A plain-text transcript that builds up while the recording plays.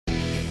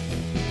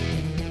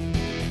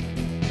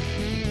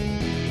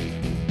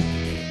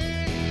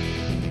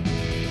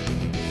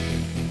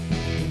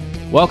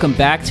Welcome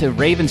back to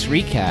Ravens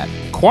Recap,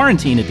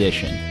 Quarantine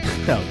Edition.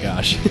 Oh,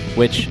 gosh.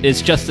 Which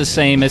is just the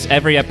same as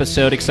every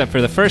episode except for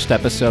the first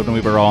episode when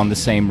we were all in the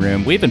same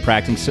room. We've been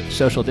practicing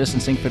social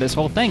distancing for this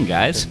whole thing,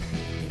 guys.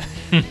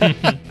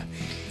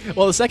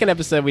 Well, the second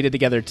episode we did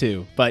together,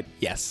 too. But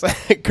yes,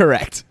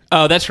 correct.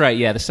 Oh, that's right.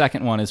 Yeah, the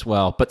second one as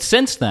well. But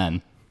since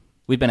then,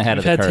 we've been ahead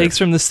of the curve. We've had takes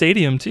from the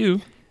stadium,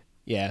 too.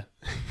 Yeah.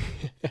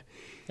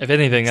 If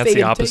anything, that's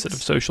Stadium the opposite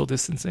takes. of social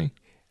distancing.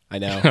 I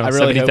know. I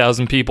really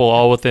 70,000 people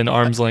all within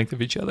arm's length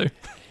of each other.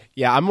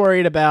 Yeah, I'm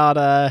worried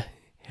about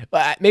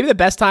maybe the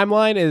best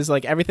timeline is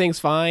like everything's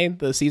fine,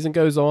 the season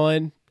goes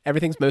on,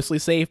 everything's mostly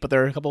safe, but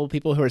there are a couple of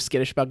people who are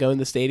skittish about going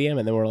to the stadium,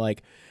 and then we're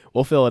like,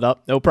 we'll fill it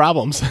up, no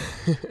problems.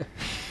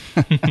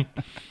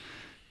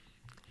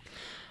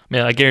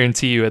 Man, I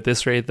guarantee you at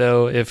this rate,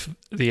 though, if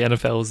the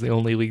NFL is the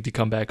only league to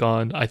come back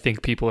on, I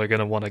think people are going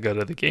to want to go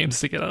to the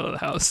games to get out of the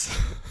house.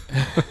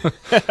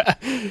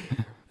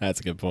 That's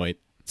a good point.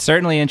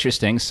 Certainly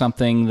interesting,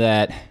 something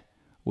that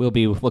we'll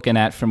be looking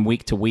at from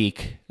week to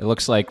week. It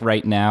looks like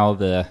right now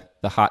the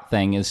hot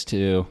thing is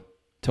to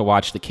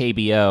watch the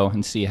KBO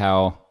and see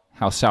how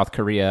South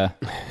Korea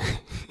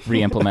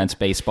re-implements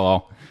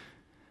baseball.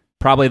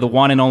 Probably the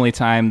one and only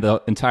time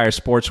the entire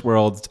sports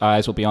world's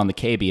eyes will be on the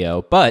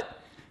KBO, but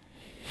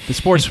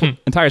the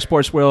entire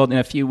sports world in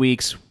a few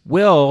weeks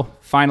will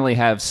finally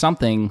have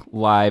something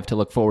live to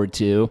look forward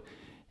to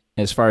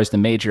as far as the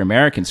major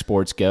American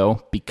sports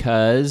go,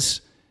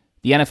 because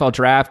the NFL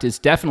draft is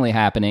definitely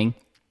happening.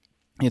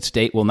 Its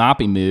date will not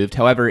be moved.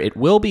 However, it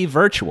will be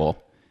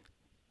virtual.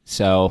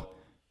 So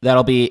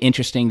that'll be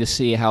interesting to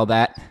see how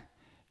that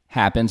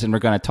happens. And we're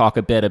going to talk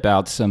a bit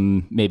about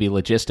some maybe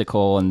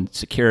logistical and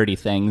security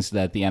things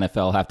that the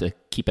NFL have to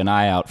keep an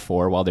eye out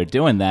for while they're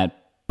doing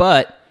that.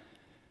 But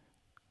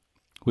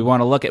we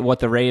want to look at what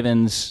the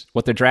Ravens,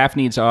 what their draft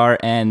needs are,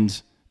 and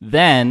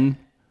then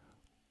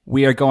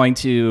we are going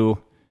to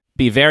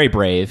be very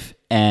brave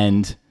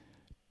and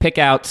pick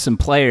out some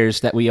players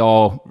that we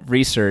all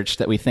researched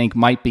that we think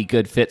might be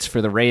good fits for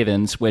the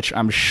Ravens, which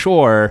I'm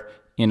sure,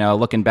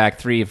 looking back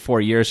 3 or 4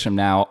 years from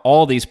now,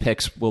 all these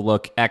picks will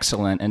look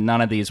excellent and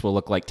none of these will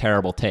look like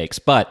terrible takes.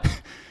 But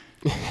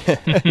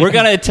we're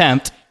going to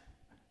attempt,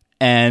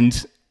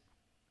 and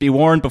be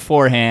warned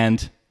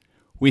beforehand,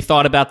 we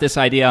thought about this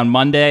idea on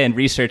Monday and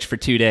researched for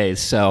 2 days,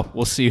 so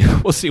we'll see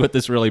what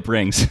this really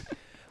brings.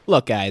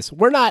 Look, guys,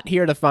 we're not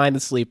here to find the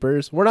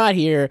sleepers. We're not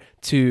here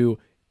to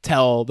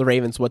tell the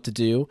Ravens what to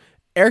do.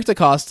 Eric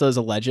DeCosta is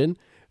a legend.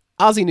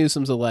 Ozzie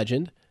Newsome's a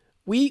legend.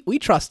 We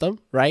trust them,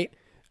 right?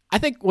 I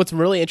think what's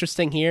really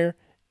interesting here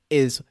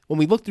is when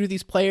we look through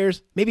these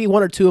players, maybe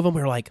one or two of them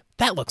are like,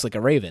 that looks like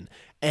a Raven.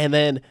 And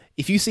then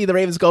if you see the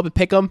Ravens go up and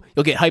pick them,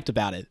 you'll get hyped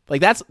about it.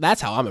 Like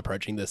that's how I'm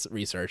approaching this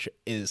research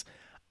is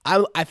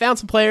I found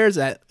some players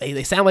that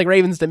they sound like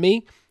Ravens to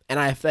me, and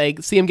if I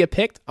see them get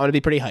picked, I'm going to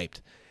be pretty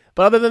hyped.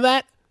 But other than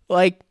that,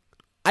 like,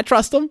 I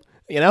trust them,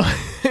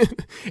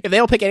 If they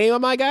don't pick any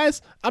of my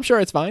guys, I'm sure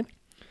it's fine.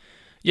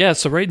 Yeah,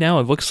 so right now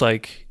it looks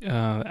like,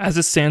 as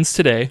it stands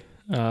today,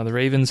 the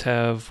Ravens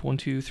have 1,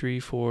 2, 3,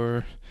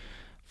 4,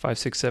 5,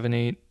 6, 7,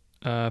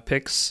 8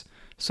 picks.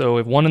 So we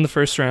have 1 in the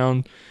first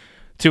round,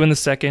 2 in the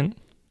second,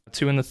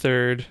 2 in the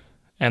third,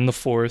 and the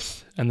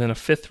fourth, and then a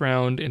 5th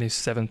round and a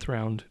 7th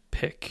round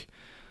pick.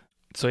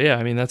 So yeah,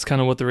 I mean that's kind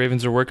of what the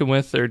Ravens are working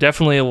with. There are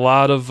definitely a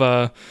lot of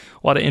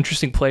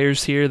interesting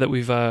players here that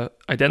we've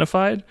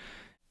identified.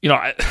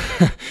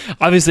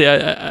 Obviously,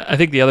 I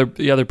think the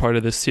other part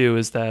of this too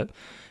is that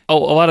a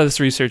lot of this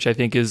research I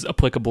think is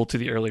applicable to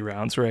the early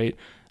rounds, right?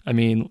 I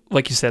mean,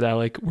 like you said,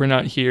 Alec, we're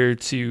not here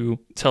to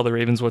tell the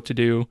Ravens what to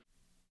do.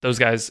 Those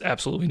guys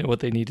absolutely know what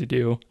they need to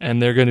do,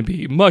 and they're going to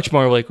be much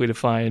more likely to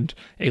find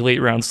a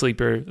late round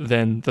sleeper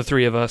than the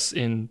three of us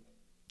in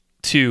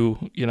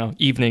 2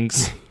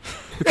 evenings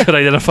could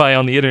identify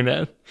on the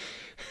internet.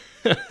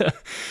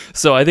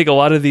 So I think a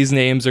lot of these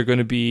names are going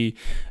to be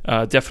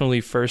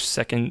definitely first,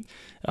 second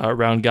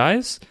round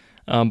guys.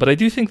 But I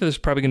do think there's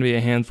probably going to be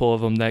a handful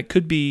of them that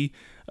could be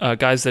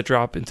guys that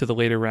drop into the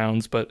later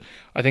rounds. But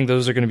I think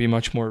those are going to be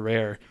much more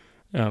rare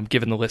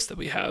given the list that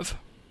we have.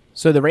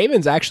 So the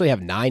Ravens actually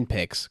have 9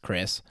 picks,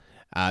 Chris.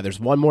 There's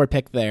one more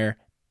pick there.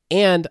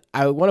 And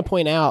I want to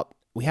point out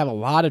we have a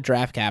lot of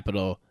draft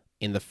capital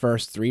in the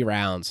first 3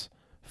 rounds.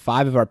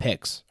 5 of our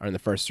picks are in the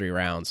first 3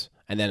 rounds.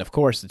 And then, of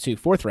course, the 2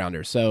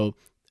 4th-rounders. So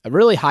a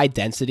really high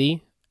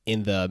density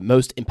in the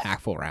most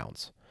impactful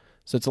rounds.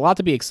 So it's a lot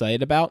to be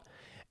excited about.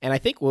 And I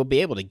think we'll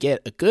be able to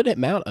get a good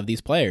amount of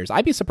these players.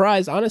 I'd be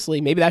surprised, honestly,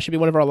 maybe that should be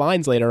one of our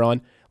lines later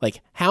on. Like,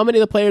 how many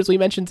of the players we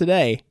mentioned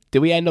today do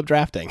we end up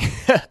drafting?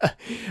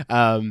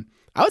 I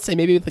would say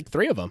maybe like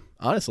 3 of them,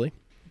 honestly.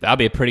 That'll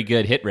be a pretty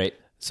good hit rate.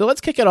 So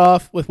let's kick it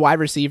off with wide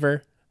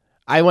receiver.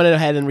 I went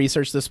ahead and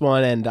researched this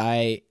one, and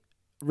I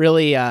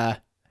really had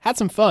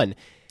some fun.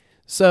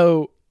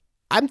 So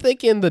I'm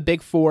thinking the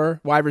big 4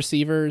 wide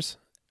receivers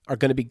are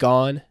going to be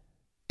gone.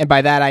 And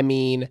by that, I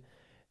mean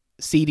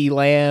CeeDee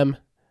Lamb,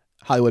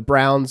 Hollywood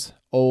Brown's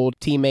old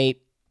teammate,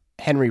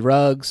 Henry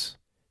Ruggs,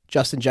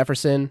 Justin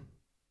Jefferson,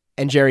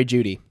 and Jerry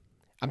Jeudy.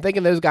 I'm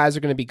thinking those guys are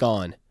going to be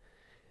gone.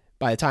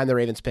 by the time the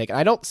Ravens pick. And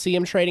I don't see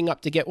them trading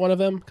up to get one of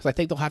them because I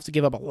think they'll have to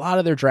give up a lot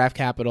of their draft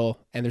capital.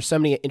 And there's so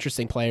many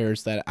interesting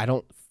players that I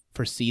don't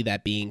foresee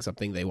that being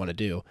something they want to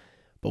do.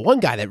 But one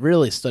guy that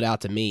really stood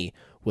out to me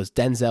was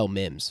Denzel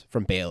Mims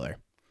from Baylor.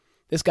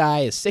 This guy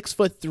is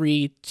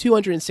 6'3",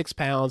 206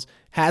 pounds,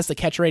 has the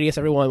catch radius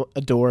everyone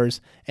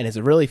adores, and is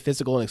a really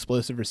physical and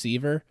explosive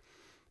receiver.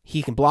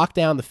 He can block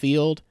down the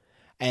field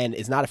and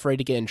is not afraid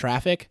to get in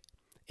traffic.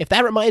 If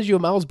that reminds you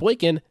of Miles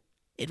Boykin,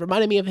 it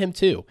reminded me of him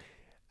too.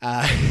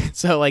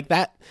 So like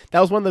that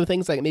was one of the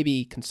things that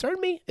maybe concerned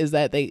me, is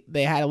that they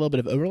had a little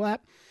bit of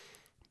overlap.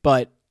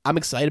 But I'm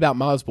excited about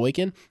Miles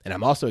Boykin, and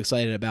I'm also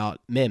excited about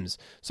Mims.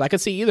 So I could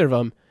see either of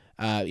them,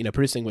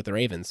 producing with the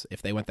Ravens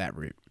if they went that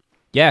route.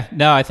 Yeah,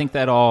 no, I think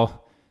that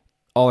all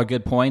are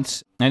good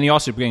points. And you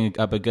also bring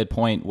up a good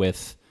point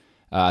with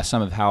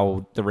some of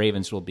how the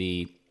Ravens will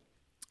be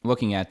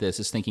looking at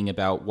this, is thinking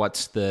about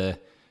what's the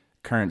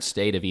current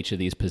state of each of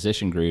these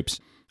position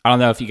groups. I don't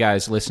know if you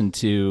guys listened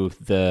to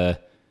the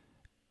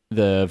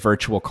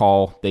virtual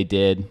call they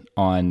did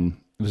it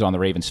was on the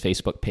Ravens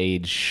Facebook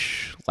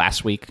page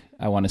last week,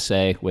 I want to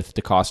say, with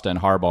DeCosta and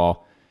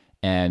Harbaugh.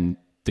 And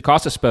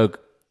DeCosta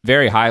spoke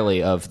very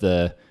highly of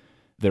the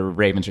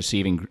Ravens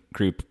receiving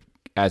group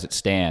as it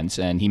stands.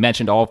 And he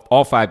mentioned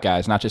all five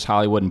guys, not just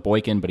Hollywood and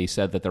Boykin, but he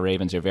said that the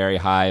Ravens are very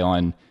high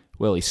on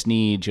Willie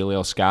Snead,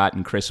 Jaleel Scott,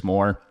 and Chris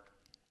Moore.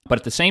 But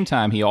at the same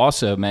time, he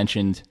also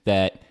mentioned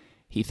that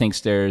he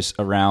thinks there's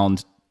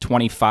around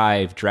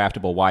 25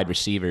 draftable wide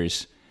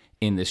receivers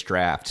in this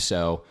draft.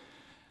 So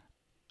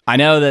I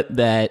know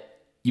that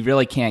you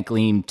really can't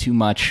glean too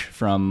much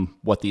from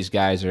what these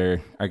guys are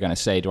going to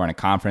say during a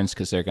conference,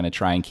 because they're going to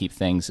try and keep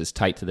things as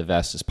tight to the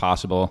vest as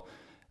possible,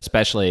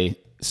 especially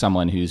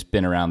someone who's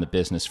been around the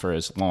business for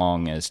as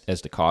long as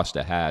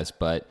DeCosta has.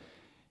 But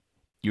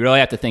you really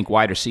have to think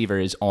wide receiver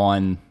is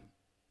on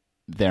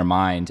their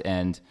mind.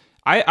 And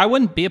I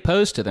wouldn't be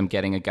opposed to them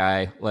getting a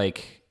guy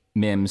like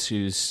Mims,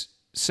 who's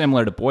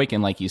similar to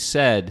Boykin, like you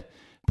said.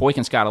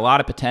 Boykin's got a lot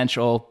of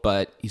potential,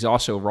 but he's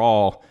also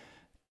raw.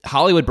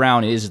 Hollywood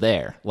Brown is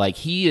there. Like,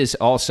 he is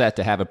all set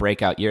to have a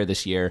breakout year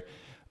this year.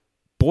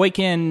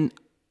 Boykin,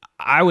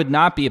 I would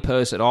not be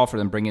opposed at all for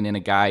them bringing in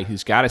a guy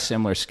who's got a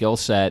similar skill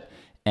set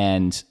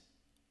and,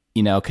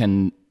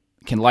 can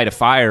light a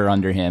fire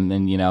under him.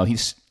 And,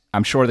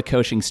 I'm sure the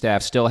coaching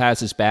staff still has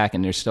his back,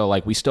 and they're still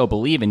like, we still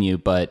believe in you,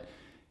 but,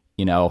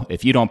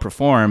 if you don't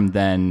perform,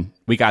 then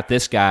we got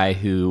this guy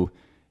who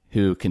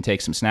can take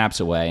some snaps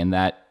away, and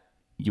that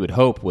you would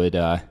hope would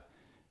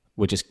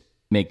just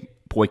make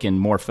Boykin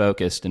more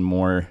focused and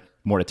more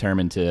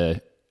determined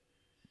to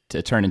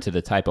turn into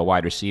the type of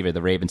wide receiver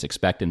the Ravens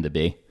expect him to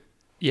be.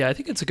 Yeah, I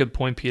think it's a good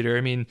point, Peter.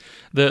 I mean,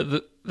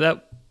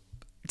 that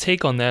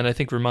take on that, I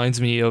think, reminds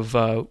me of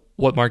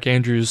what Mark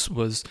Andrews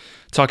was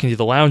talking to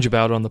the Lounge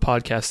about on the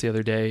podcast the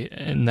other day,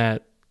 and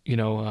that,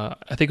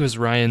 I think it was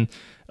Ryan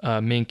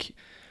Mink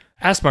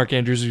asked Mark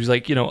Andrews, he was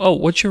like,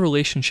 what's your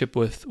relationship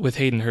with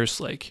Hayden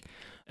Hurst like?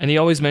 And he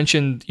always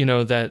mentioned,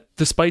 that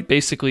despite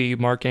basically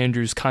Mark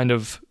Andrews kind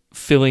of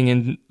filling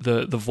in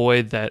the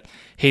void that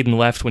Hayden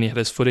left when he had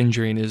his foot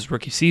injury in his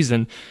rookie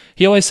season,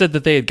 he always said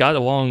that they had got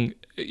along,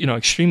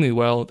 extremely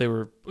well. They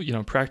were,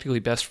 practically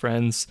best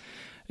friends.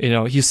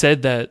 He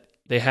said that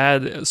they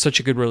had such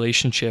a good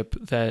relationship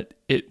that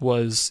it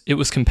was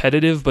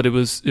competitive, but it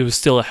was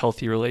still a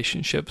healthy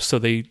relationship. So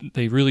they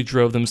really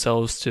drove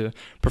themselves to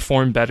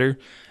perform better.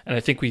 And I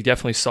think we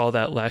definitely saw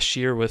that last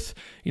year with,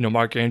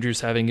 Mark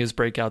Andrews having his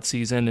breakout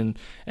season,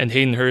 and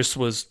Hayden Hurst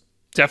was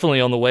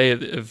definitely on the way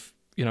of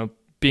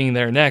being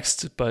there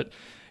next. But,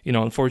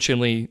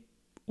 unfortunately,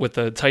 with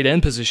the tight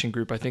end position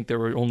group, I think there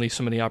were only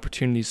so many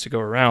opportunities to go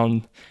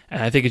around.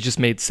 And I think it just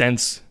made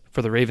sense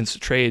for the Ravens to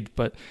trade.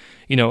 But,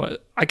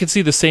 I could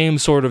see the same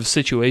sort of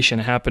situation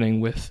happening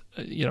with,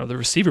 the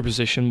receiver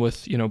position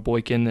with,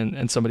 Boykin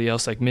and somebody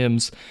else like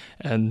Mims.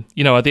 And,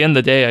 at the end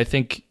of the day, I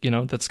think,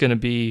 that's going to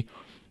be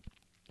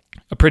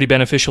a pretty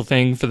beneficial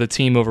thing for the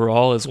team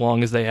overall, as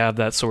long as they have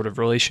that sort of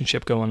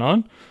relationship going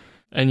on.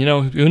 And,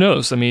 who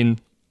knows? I mean,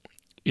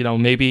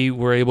 maybe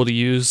we're able to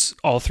use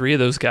all three of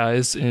those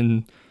guys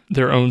in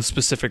their own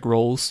specific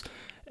roles,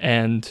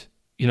 and,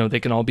 they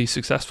can all be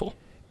successful.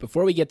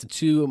 Before we get to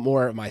two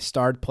more of my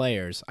starred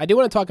players, I do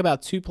want to talk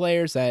about two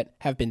players that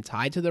have been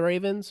tied to the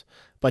Ravens,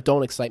 but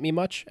don't excite me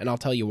much, and I'll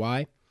tell you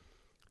why.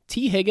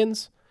 T.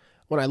 Higgins,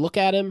 when I look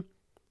at him,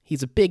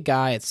 he's a big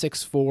guy at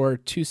 6'4",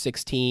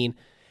 216,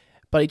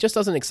 but he just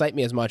doesn't excite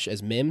me as much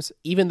as Mims,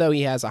 even though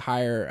he has a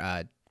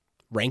higher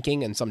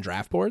ranking in some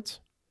draft boards.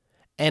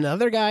 And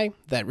another guy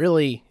that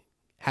really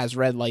has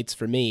red lights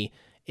for me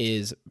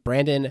is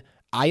Brandon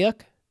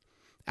Ayuk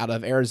out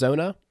of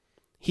Arizona.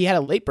 He had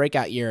a late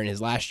breakout year in his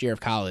last year of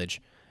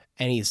college,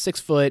 and he's 6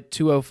 foot,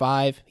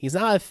 205. He's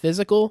not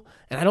physical,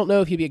 and I don't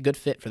know if he'd be a good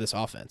fit for this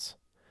offense.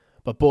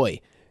 But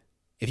boy,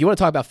 if you want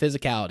to talk about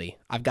physicality,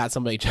 I've got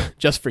somebody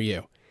just for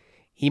you.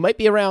 He might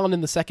be around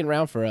in the second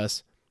round for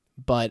us,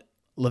 but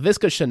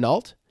Laviska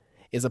Shenault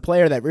is a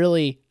player that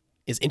really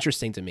is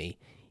interesting to me.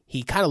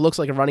 He kind of looks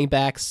like a running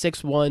back,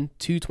 6'1",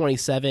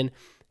 227,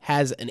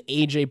 has an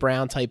A.J.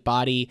 Brown type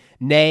body,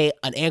 nay,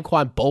 an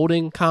Anquan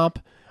Boldin comp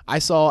I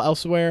saw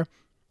elsewhere.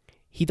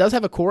 He does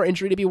have a core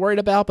injury to be worried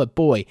about, but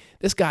boy,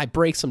 this guy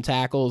breaks some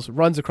tackles,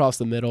 runs across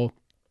the middle.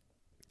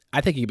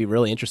 I think he could be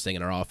really interesting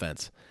in our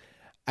offense.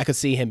 I could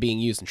see him being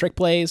used in trick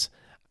plays.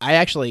 I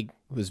actually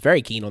was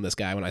very keen on this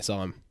guy when I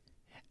saw him.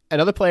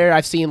 Another player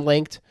I've seen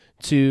linked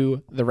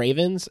to the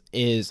Ravens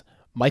is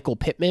Michael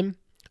Pittman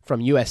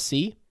from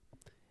USC.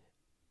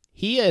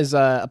 He is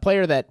a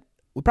player that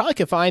we probably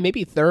could find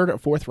maybe 3rd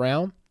or 4th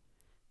round.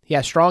 He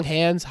has strong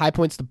hands, high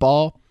points to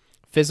ball,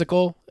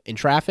 physical in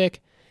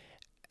traffic,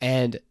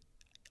 and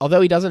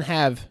although he doesn't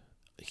have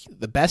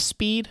the best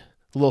speed,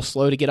 a little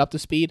slow to get up to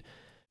speed,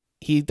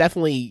 he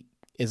definitely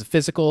is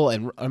physical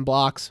and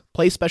unblocks,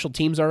 plays special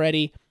teams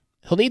already.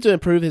 He'll need to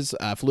improve his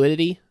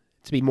fluidity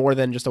to be more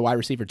than just a wide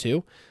receiver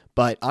 2.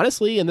 But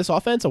honestly, in this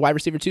offense, a wide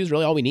receiver 2 is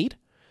really all we need,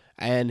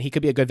 and he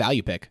could be a good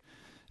value pick.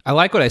 I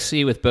like what I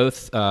see with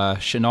both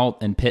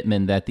Shenault and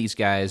Pittman, that these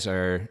guys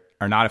are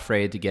not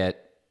afraid to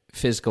get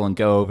physical and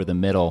go over the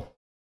middle.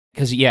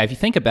 Because, yeah, if you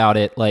think about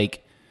it,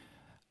 like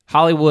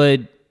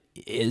Hollywood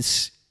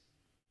is...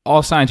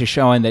 all signs are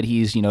showing that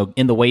he's,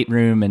 in the weight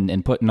room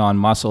and putting on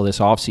muscle this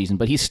offseason,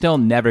 but he's still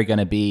never going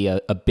to be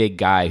a big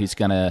guy who's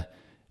going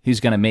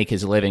to make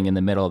his living in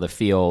the middle of the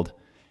field.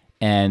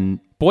 And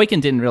Boykin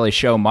didn't really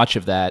show much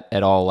of that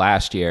at all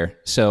last year.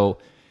 So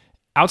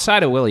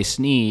outside of Willie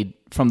Snead,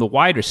 from the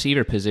wide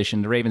receiver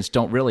position, the Ravens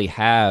don't really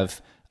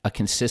have a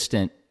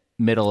consistent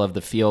middle of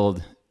the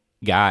field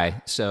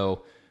guy.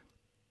 So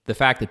the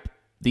fact that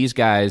these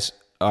guys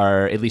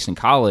are, at least in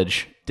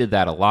college, did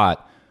that a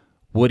lot,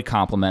 would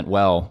complement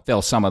well,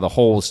 fill some of the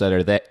holes that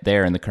are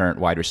there in the current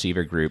wide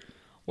receiver group.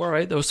 Well, all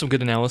right, that was some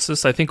good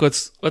analysis. I think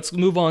let's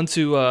move on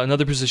to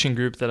another position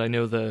group that I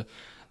know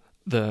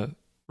the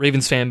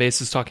Ravens fan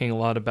base is talking a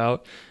lot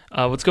about.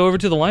 Let's go over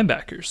to the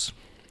linebackers.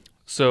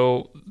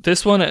 So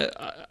this one,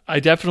 I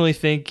definitely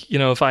think,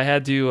 if I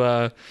had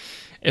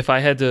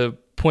to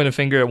point a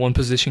finger at one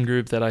position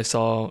group that I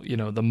saw,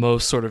 the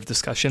most sort of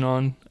discussion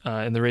on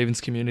in the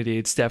Ravens community,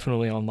 it's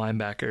definitely on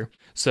linebacker.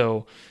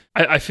 So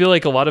I feel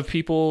like a lot of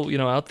people,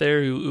 out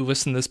there who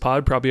listen to this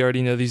pod probably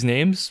already know these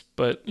names,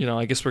 but,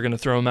 I guess we're going to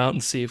throw them out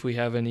and see if we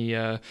have any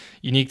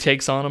unique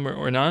takes on them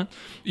or not.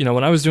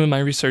 When I was doing my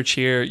research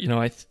here,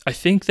 I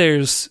think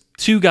there's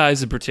 2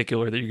 guys in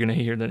particular that you're going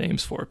to hear the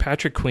names for: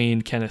 Patrick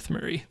Queen, Kenneth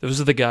Murray.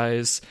 Those are the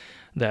guys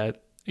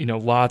that,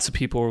 lots of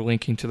people are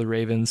linking to the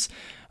Ravens,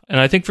 and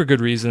I think for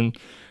good reason.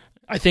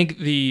 I think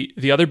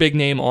the other big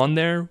name on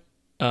there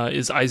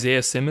is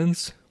Isaiah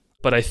Simmons,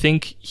 but I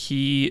think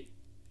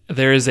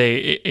there is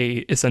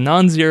it's a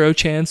non-zero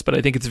chance, but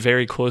I think it's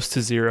very close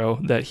to 0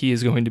 that he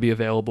is going to be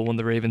available when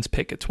the Ravens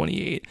pick at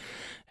 28.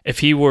 If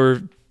he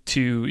were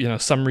to,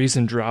 some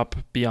reason drop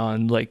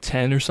beyond like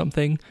 10 or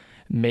something,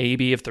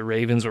 maybe if the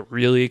Ravens were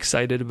really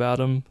excited about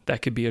him,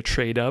 that could be a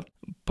trade up.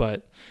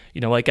 But,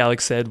 like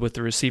Alex said, with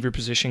the receiver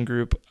position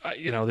group,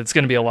 it's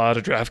going to be a lot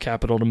of draft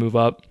capital to move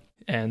up.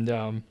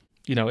 And,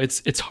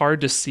 it's hard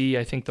to see,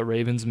 I think, the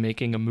Ravens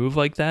making a move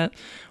like that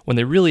when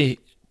they really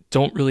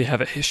don't really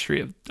have a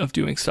history of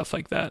doing stuff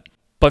like that.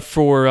 But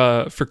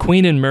for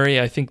Queen and Murray,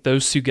 I think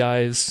those 2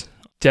 guys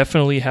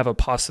definitely have a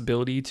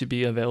possibility to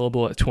be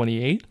available at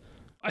 28.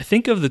 I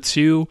think of the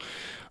 2,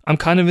 I'm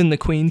kind of in the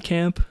Queen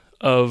camp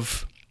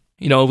of,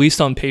 at least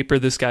on paper,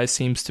 this guy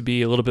seems to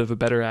be a little bit of a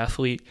better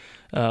athlete,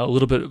 a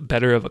little bit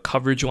better of a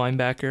coverage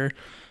linebacker.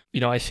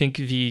 I think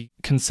the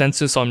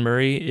consensus on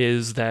Murray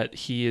is that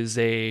he is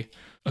a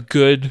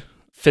good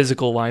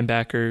physical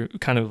linebacker,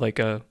 kind of like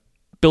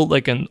built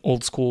like an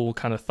old school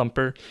kind of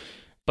thumper.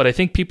 But I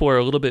think people are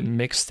a little bit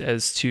mixed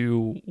as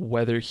to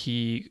whether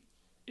he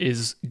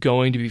is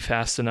going to be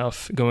fast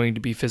enough, going to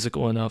be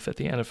physical enough at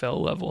the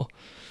NFL level.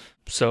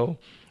 So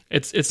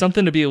it's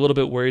something to be a little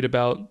bit worried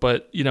about.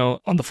 But,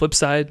 on the flip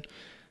side,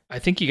 I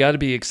think you got to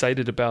be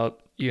excited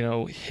about,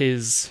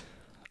 his,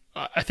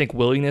 I think,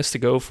 willingness to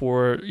go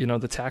for,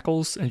 the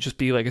tackles and just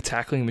be like a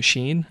tackling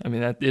machine. I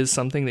mean, that is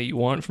something that you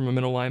want from a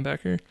middle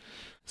linebacker.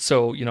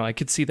 So, I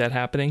could see that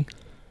happening.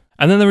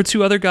 And then there were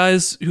 2 other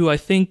guys who I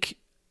think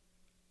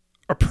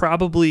are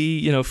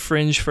probably,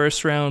 fringe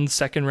first round,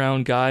 second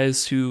round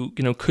guys who,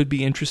 could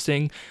be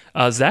interesting.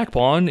 Zach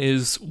Bond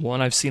is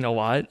one I've seen a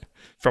lot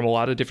from a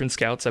lot of different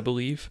scouts, I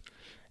believe.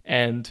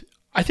 And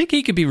I think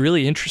he could be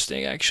really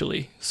interesting,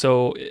 actually.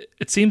 So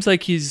it seems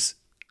like he's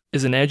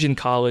an edge in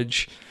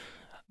college,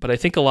 but I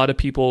think a lot of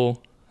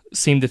people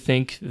seem to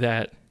think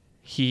that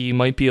he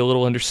might be a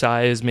little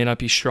undersized, may not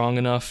be strong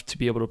enough to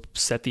be able to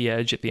set the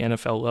edge at the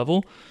NFL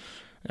level.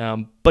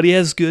 But he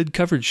has good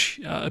coverage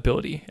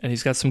ability, and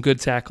he's got some good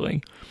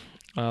tackling.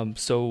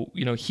 So,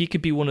 he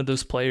could be one of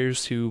those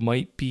players who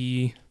might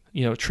be,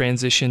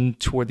 transition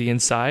toward the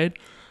inside.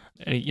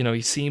 And,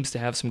 he seems to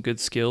have some good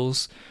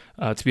skills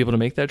to be able to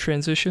make that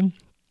transition.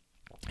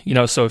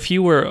 So if he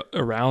were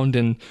around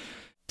and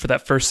for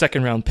that first,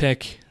 second round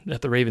pick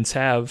that the Ravens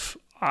have,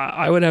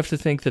 I would have to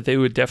think that they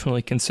would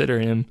definitely consider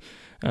him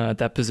at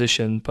that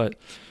position. But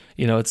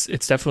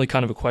it's definitely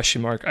kind of a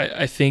question mark.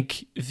 I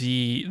think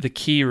the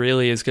key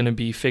really is going to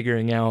be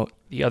figuring out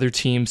the other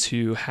teams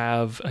who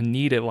have a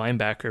need at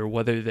linebacker,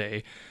 whether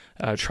they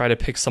try to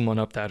pick someone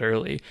up that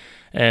early.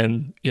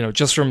 And,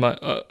 just from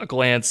a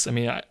glance, I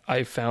mean,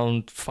 I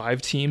found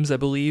 5 teams, I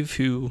believe,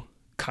 who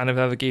kind of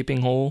have a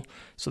gaping hole.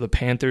 So the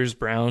Panthers,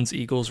 Browns,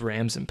 Eagles,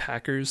 Rams, and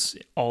Packers,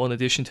 all in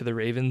addition to the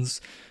Ravens,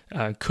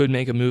 could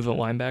make a move at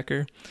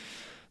linebacker.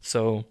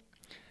 So,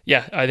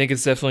 yeah, I think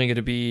it's definitely going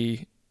to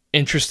be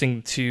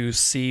interesting to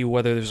see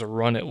whether there's a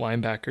run at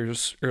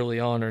linebackers early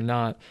on or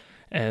not,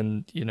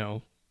 and,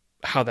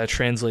 how that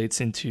translates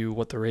into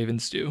what the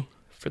Ravens do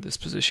for this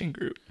position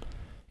group.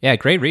 Yeah,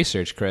 great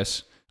research,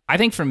 Chris. I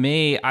think for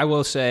me, I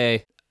will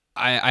say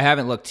I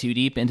haven't looked too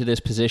deep into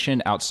this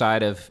position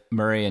outside of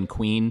Murray and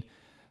Queen,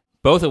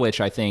 both of which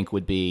I think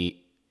would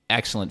be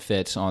excellent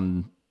fits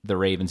on the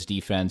Ravens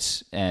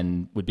defense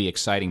and would be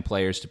exciting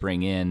players to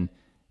bring in.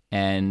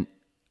 And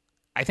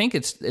I think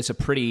it's a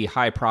pretty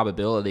high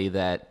probability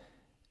that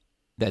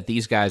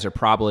these guys are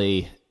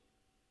probably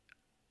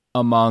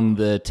among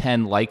the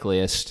 10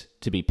 likeliest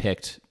to be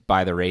picked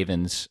by the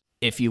Ravens.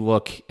 If you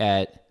look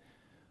at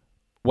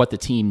what the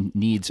team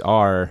needs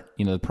are,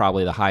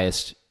 probably the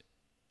highest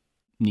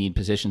need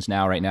positions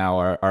right now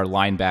are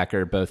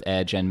linebacker, both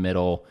edge and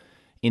middle,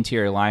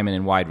 interior lineman,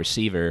 and wide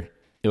receiver.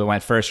 It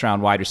went first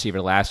round wide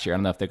receiver last year. I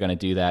don't know if they're going to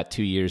do that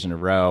 2 years in a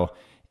row.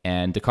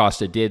 And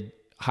DaCosta did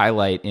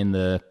highlight in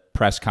the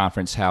press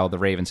conference how the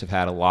Ravens have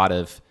had a lot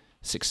of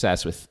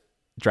success with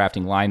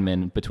drafting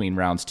linemen between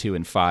rounds 2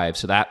 and 5.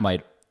 So that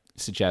might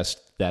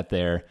suggest that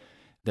they're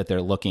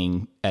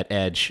looking at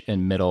edge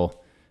and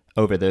middle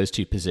over those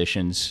two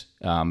positions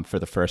for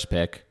the first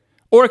pick.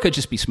 Or it could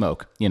just be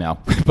smoke,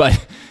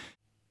 But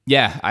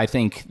yeah, I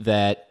think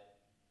that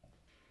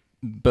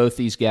both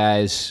these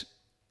guys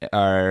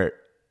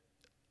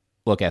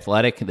look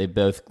athletic. They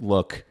both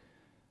look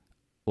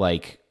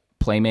like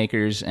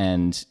playmakers,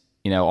 and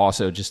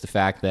also just the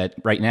fact that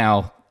right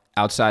now,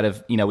 outside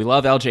of we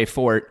love LJ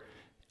Fort.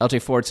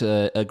 LJ Fort's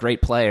a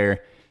great player,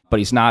 but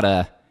he's not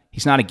a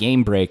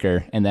game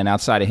breaker. And then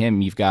outside of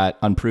him, you've got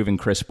unproven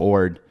Chris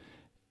Board.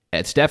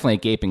 It's definitely a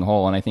gaping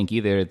hole, and I think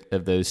either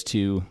of those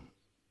two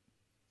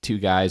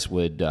guys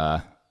would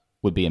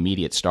be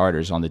immediate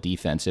starters on the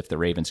defense if the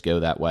Ravens go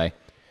that way.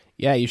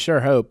 Yeah, you sure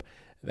hope.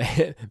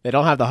 They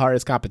don't have the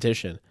hardest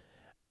competition.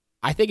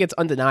 I think it's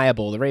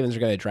undeniable the Ravens are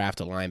going to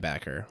draft a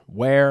linebacker.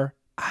 Where?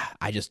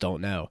 I just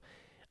don't know.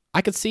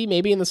 I could see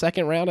maybe in the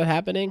second round it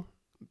happening.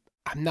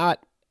 I'm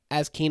not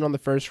as keen on the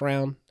first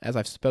round as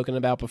I've spoken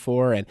about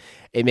before, and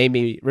it made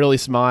me really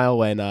smile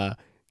when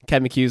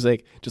Ken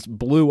McCusick just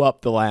blew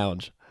up the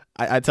lounge.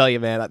 I tell you,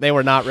 man, they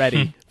were not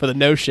ready for the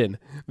notion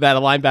that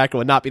a linebacker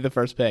would not be the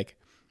first pick.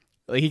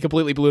 Like, he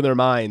completely blew their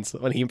minds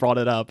when he brought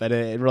it up, and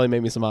it really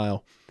made me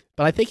smile.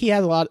 But I think he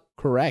has a lot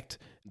correct.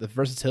 The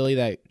versatility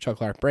that Chuck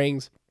Clark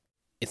brings,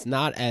 it's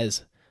not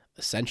as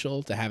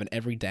essential to have an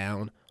every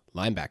down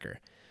linebacker.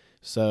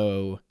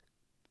 So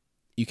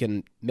you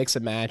can mix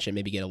and match and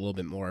maybe get a little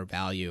bit more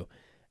value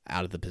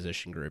out of the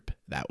position group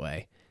that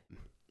way.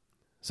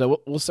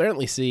 So we'll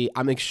certainly see.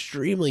 I'm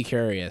extremely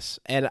curious,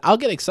 and I'll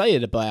get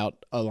excited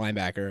about a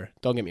linebacker,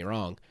 don't get me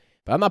wrong,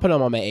 but I'm not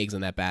putting all my eggs in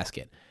that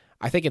basket.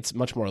 I think it's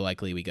much more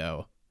likely we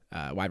go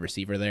wide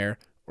receiver there,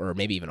 or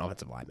maybe even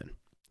offensive lineman.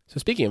 So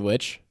speaking of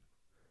which,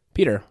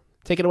 Peter,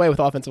 take it away with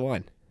offensive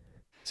line.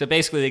 So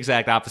basically the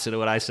exact opposite of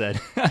what I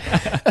said.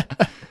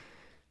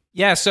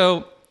 Yeah,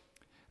 so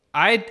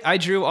I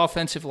drew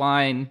offensive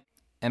line,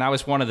 and I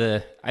was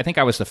I think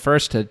I was the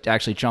first to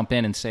actually jump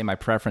in and say my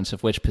preference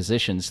of which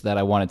positions that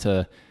I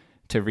wanted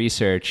to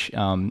research.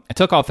 I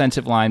took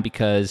offensive line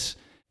because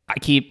I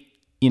keep,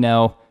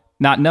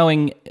 not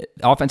knowing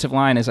offensive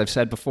line, as I've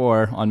said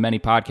before on many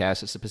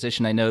podcasts. It's the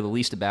position I know the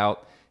least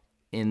about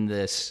in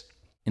this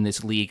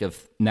league of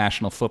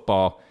national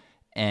football.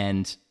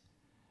 And,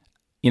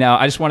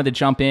 I just wanted to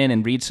jump in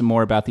and read some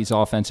more about these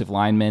offensive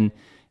linemen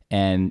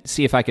and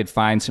see if I could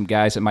find some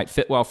guys that might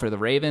fit well for the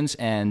Ravens.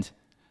 And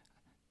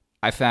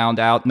I found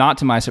out, not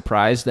to my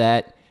surprise,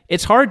 that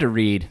it's hard to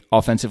read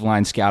offensive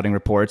line scouting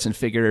reports and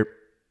figure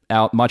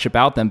out much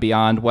about them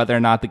beyond whether or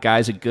not the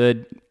guy's a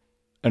good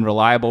and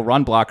reliable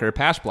run blocker or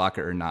pass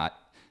blocker or not.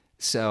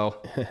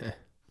 So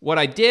what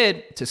I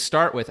did to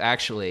start with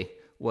actually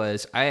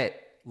was I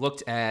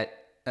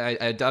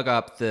dug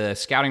up the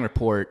scouting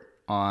report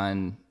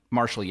on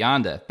Marshall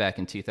Yanda back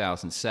in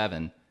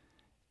 2007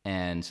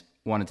 and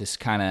wanted to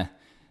kind of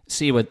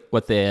see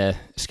what the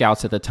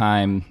scouts at the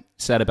time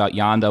said about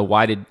Yanda.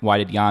 Why did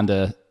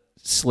Yanda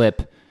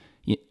slip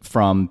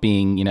from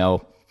being,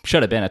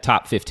 should have been a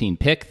top 15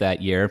 pick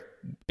that year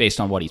based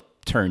on what he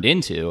turned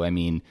into? I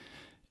mean,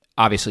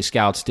 obviously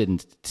scouts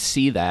didn't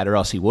see that, or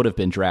else he would have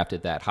been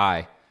drafted that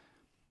high.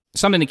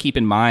 Something to keep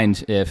in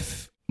mind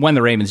when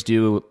the Ravens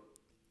do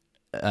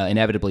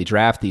inevitably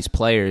draft these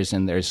players,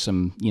 and there's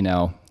some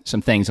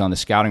things on the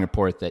scouting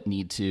report that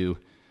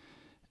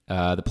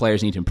the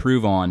players need to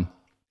improve on.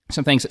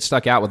 Some things that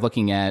stuck out with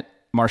looking at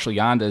Marshall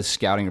Yanda's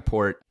scouting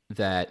report,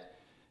 that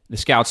the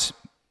scouts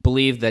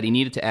believed that he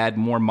needed to add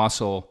more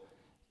muscle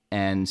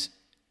and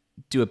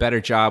do a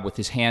better job with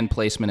his hand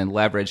placement and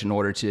leverage in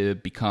order to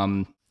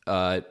become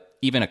a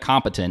even a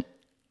competent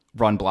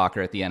run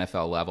blocker at the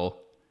NFL level.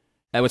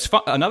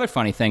 Another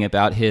funny thing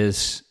about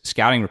his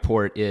scouting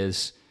report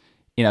is,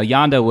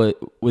 Yanda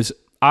was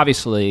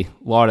obviously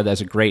lauded as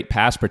a great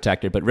pass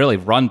protector, but really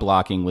run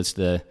blocking was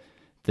the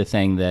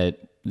thing that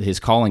his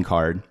calling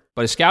card.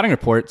 But his scouting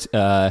report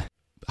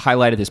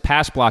highlighted his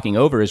pass blocking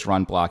over his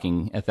run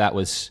blocking, if that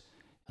was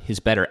his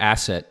better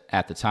asset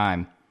at the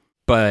time.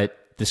 But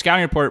the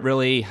scouting report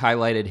really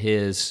highlighted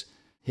his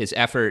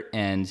effort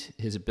and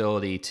his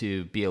ability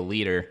to be a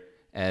leader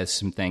as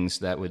some things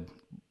that would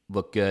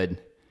look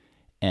good,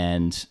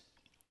 and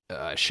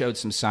showed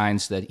some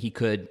signs that he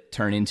could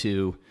turn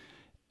into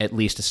at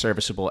least a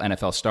serviceable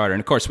NFL starter. And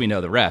of course, we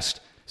know the rest.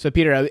 So,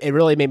 Peter, it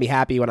really made me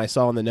happy when I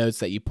saw in the notes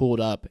that you pulled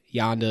up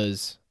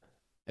Yanda's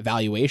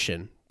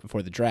evaluation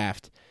before the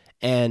draft.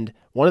 And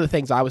one of the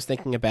things I was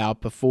thinking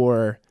about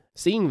before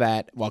seeing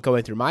that while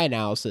going through my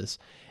analysis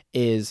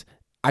is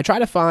I try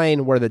to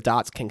find where the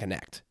dots can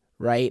connect,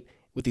 right,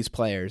 with these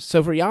players.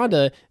 So for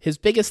Yanda, his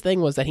biggest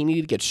thing was that he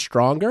needed to get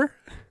stronger,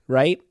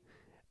 right?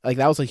 Like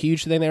that was a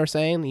huge thing they were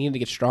saying. He needed to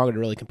get stronger to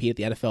really compete at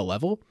the NFL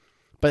level.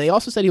 But they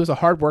also said he was a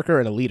hard worker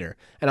and a leader.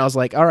 And I was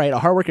like, all right, a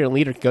hard worker and a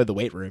leader can go to the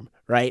weight room,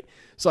 right?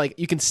 So like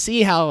you can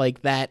see how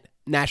like that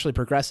naturally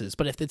progresses.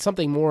 But if it's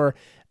something more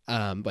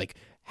like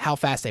how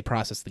fast they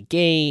process the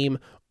game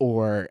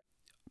or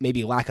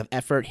maybe lack of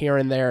effort here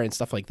and there and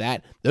stuff like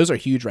that, those are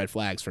huge red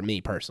flags for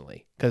me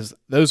personally, because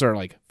those are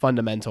like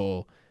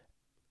fundamental,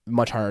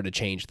 much harder to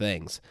change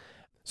things.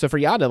 So for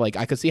Yanda, like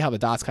I could see how the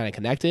dots kind of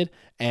connected,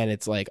 and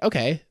it's like,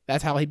 okay,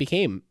 that's how he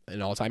became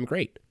an all-time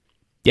great.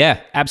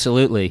 Yeah,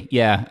 absolutely.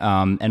 Yeah.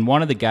 And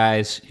one of the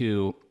guys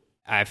who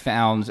I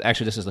found,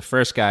 actually this is the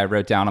first guy I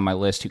wrote down on my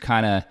list who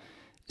kind of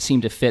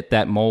seemed to fit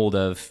that mold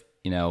of,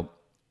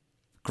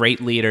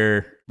 great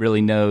leader,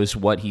 really knows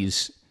what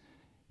he's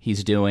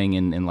doing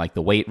in like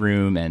the weight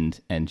room and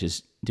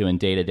just doing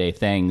day-to-day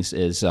things,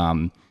 is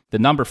the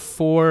number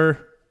 4,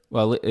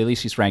 well, at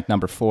least he's ranked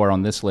number 4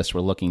 on this list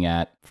we're looking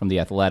at from The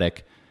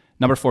Athletic.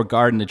 Number 4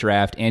 guard in the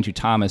draft, Andrew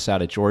Thomas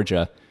out of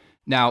Georgia.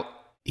 Now,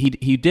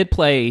 he did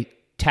play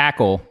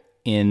tackle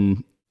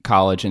in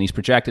college, and he's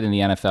projected in the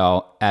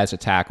NFL as a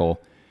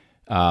tackle.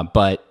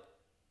 But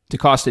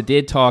DeCosta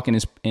did talk in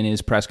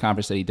his press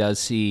conference that he does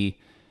see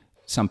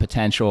some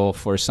potential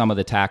for some of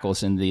the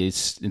tackles in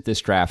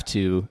this draft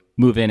to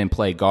move in and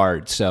play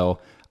guard. So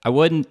I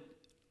wouldn't,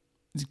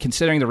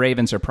 considering the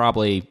Ravens are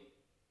probably,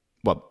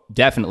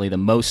 definitely the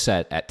most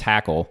set at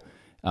tackle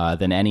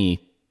than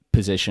any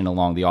position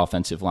along the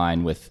offensive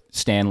line, with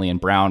Stanley and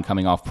Brown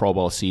coming off Pro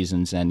Bowl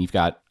seasons, and you've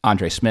got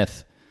Andre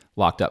Smith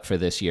locked up for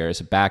this year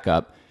as a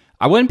backup.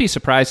 I wouldn't be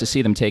surprised to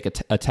see them take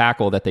a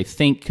tackle that they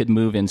think could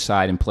move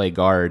inside and play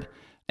guard.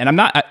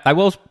 And I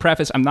will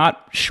preface, I'm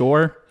not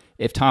sure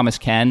if Thomas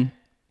can.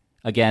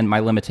 Again, my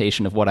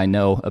limitation of what I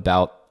know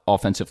about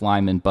offensive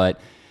linemen, but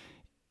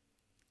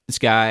this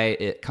guy,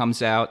 it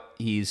comes out,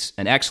 he's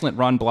an excellent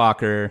run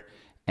blocker,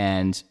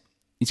 and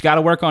he's got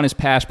to work on his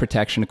pass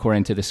protection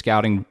according to the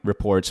scouting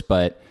reports,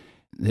 but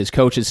his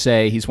coaches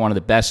say he's one of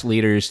the best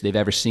leaders they've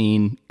ever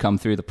seen come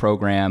through the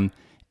program,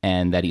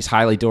 and that he's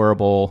highly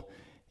durable.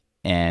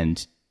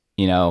 And,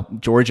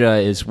 Georgia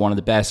is one of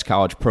the best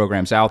college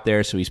programs out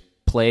there, so he's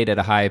played at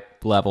a high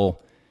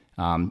level.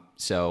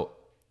 So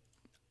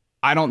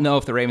I don't know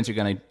if the Ravens are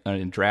going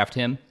to draft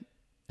him.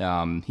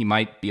 He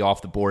might be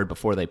off the board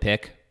before they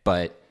pick,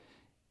 but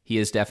he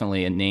is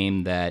definitely a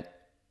name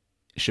that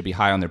should be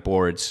high on their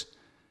boards.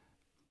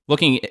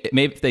 Looking,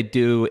 maybe if they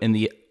do in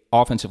the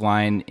offensive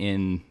line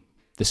in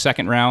the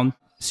second round,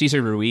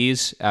 Cesar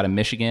Ruiz out of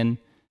Michigan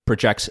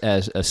projects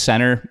as a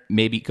center,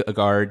 maybe a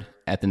guard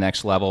at the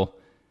next level.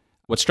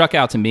 What struck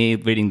out to me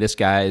reading this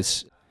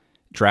guy's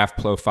draft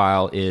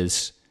profile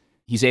is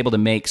he's able to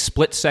make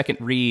split-second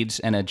reads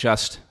and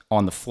adjust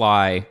on the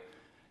fly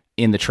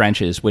in the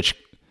trenches, which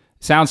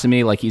sounds to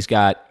me like he's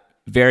got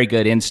very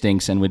good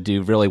instincts and would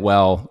do really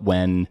well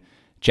when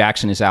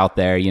Jackson is out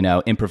there,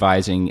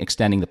 improvising,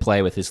 extending the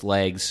play with his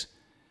legs.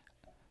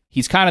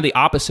 He's kind of the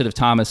opposite of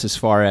Thomas as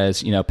far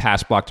as,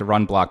 pass block to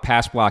run block.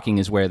 Pass blocking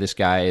is where this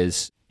guy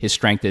his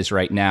strength is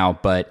right now,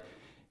 but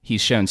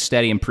he's shown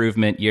steady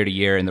improvement year to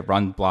year in the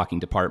run blocking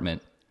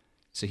department.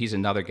 So he's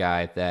another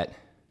guy that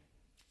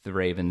the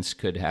Ravens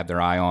could have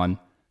their eye on.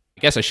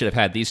 I guess I should have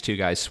had these two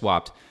guys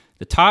swapped.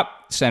 The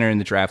top center in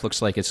the draft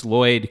looks like it's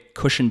Lloyd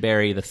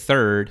Cushenberry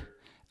III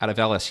out of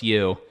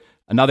LSU.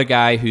 Another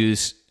guy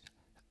who's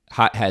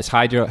has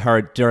high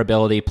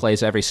durability,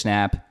 plays every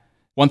snap.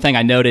 One thing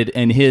I noted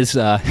in his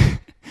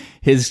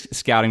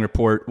scouting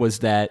report was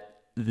that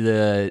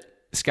the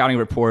scouting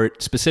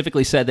report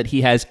specifically said that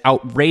he has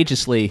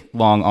outrageously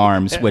long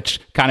arms,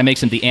 which kind of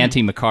makes him the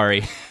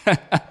anti-Macari.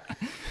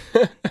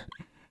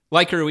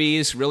 Like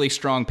Ruiz, really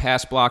strong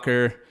pass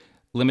blocker,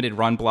 limited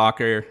run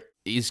blocker.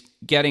 He's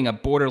getting a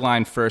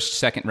borderline first,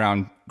 second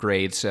round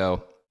grade.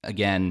 So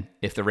again,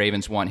 if the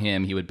Ravens want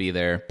him, he would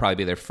probably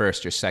be their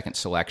first or second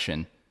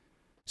selection.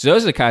 So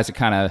those are the guys that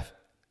kind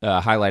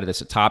of highlighted as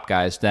the top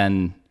guys.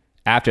 Then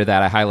after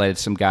that, I highlighted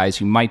some guys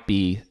who might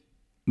be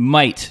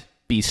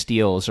be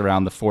steals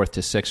around the 4th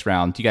to 6th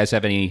round. Do you guys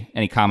have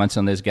any comments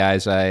on those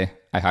guys I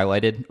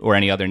highlighted, or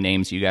any other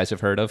names you guys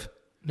have heard of?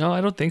 No, I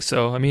don't think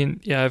so. I mean,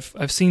 yeah,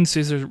 I've seen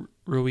Cesar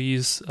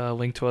Ruiz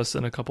linked to us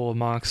in a couple of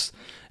mocks.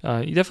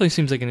 He definitely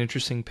seems like an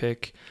interesting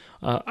pick.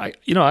 I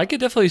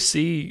could definitely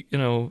see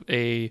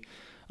a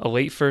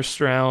late first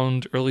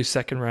round, early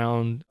second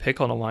round pick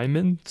on a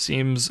lineman.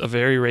 Seems a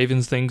very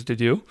Ravens thing to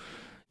do.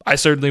 I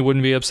certainly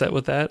wouldn't be upset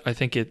with that. I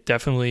think it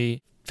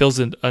definitely fills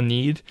a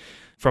need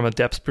from a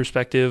depth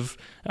perspective,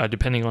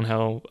 depending on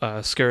how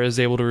Skura is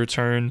able to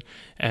return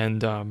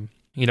and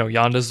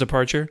Yanda's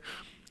departure.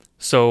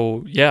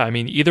 So yeah, I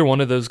mean, either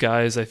one of those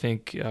guys, I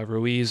think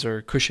Ruiz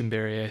or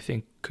Cushenberry, I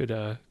think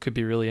could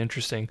be really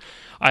interesting.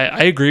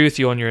 I agree with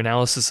you on your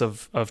analysis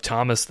of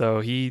Thomas,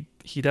 though. He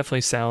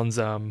definitely sounds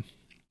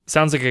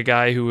like a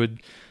guy who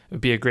would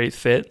be a great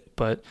fit,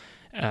 but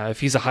if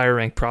he's a higher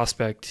ranked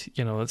prospect,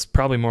 it's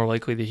probably more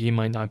likely that he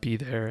might not be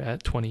there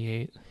at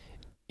 28.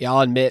 Yeah,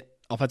 I'll admit,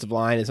 offensive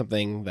line is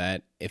something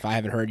that if I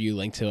haven't heard you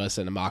link to us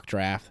in a mock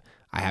draft,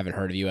 I haven't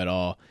heard of you at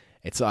all.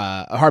 It's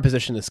a hard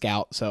position to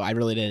scout, so I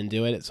really didn't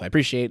do it. So I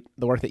appreciate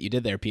the work that you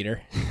did there,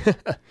 Peter.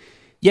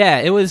 Yeah,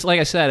 it was,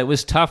 like I said, it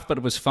was tough, but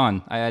it was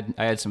fun. I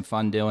had some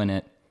fun doing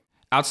it.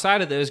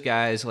 Outside of those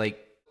guys, like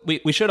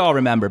we should all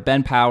remember,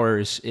 Ben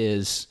Powers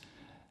is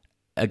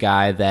a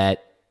guy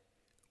that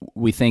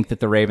we think that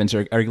the Ravens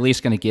are at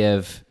least going to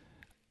give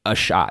a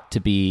shot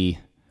to be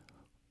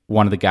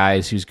one of the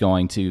guys who's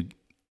going to.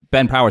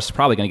 Ben Powers is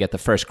probably going to get the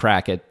first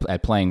crack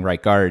at playing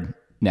right guard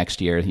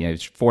next year.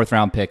 He's 4th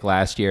round pick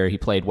last year. He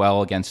played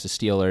well against the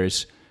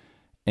Steelers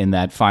in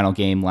that final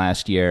game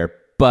last year,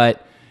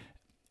 but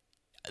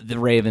the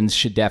Ravens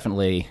should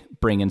definitely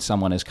bring in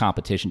someone as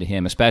competition to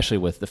him, especially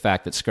with the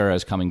fact that Skura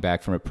is coming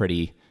back from a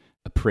pretty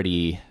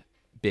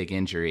big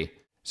injury.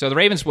 So the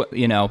Ravens,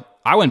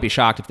 I wouldn't be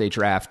shocked if they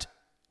draft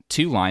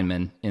 2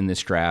 linemen in this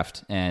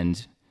draft,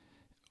 and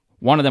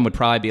one of them would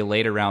probably be a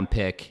later round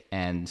pick.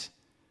 And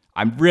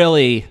I'm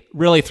really,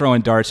 really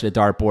throwing darts at a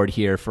dartboard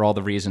here for all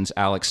the reasons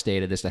Alex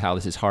stated as to how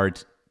this is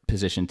hard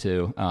position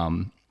to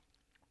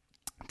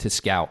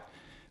scout.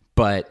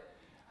 But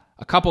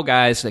a couple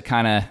guys that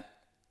kind of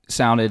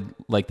sounded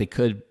like they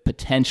could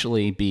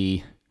potentially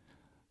be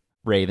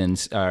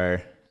Ravens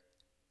are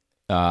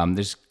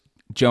there's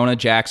Jonah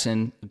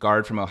Jackson, a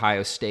guard from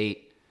Ohio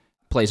State,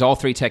 plays all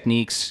 3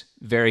 techniques,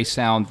 very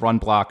sound run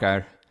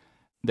blocker.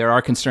 There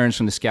are concerns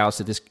from the scouts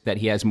that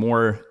he's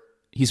more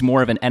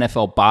of an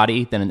NFL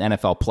body than an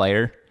NFL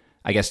player.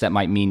 I guess that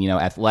might mean,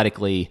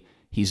 athletically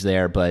he's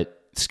there,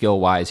 but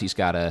skill-wise he's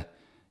got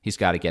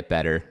to get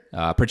better.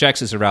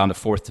 Projects is around a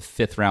 4th to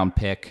 5th round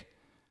pick.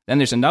 Then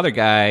there's another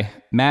guy,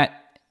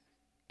 Matt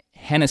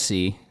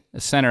Hennessy, a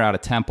center out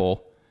of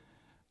Temple,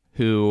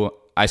 who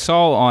I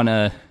saw on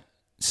a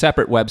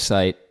separate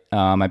website.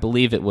 I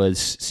believe it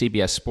was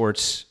CBS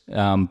Sports,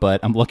 but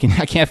I'm looking.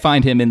 I can't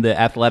find him in the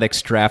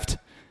Athletics draft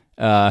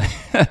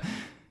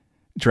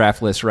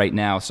list right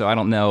now, so I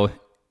don't know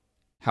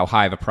how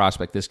high of a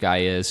prospect this guy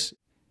is.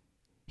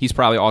 He's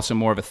probably also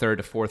more of a 3rd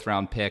to 4th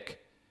round pick.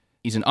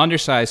 He's an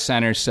undersized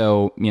center,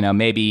 so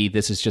maybe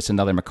this is just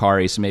another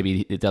Macari, so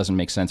maybe it doesn't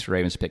make sense for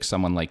Ravens to pick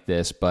someone like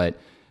this, but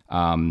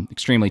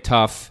extremely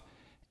tough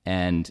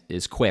and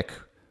is quick,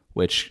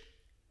 which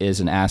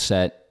is an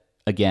asset,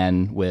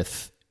 again,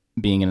 with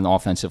being in an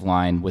offensive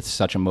line with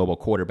such a mobile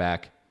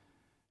quarterback.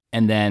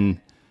 And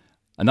then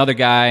another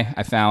guy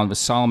I found was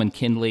Solomon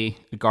Kindley,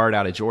 a guard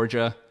out of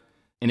Georgia.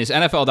 In his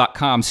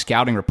NFL.com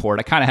scouting report,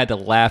 I kind of had to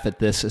laugh at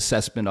this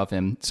assessment of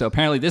him. So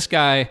apparently this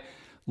guy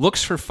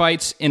looks for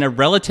fights in a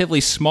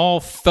relatively small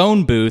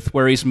phone booth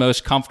where he's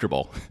most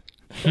comfortable.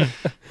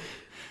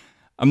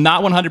 I'm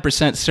not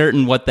 100%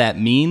 certain what that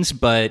means,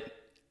 but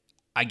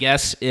I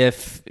guess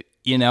if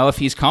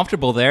he's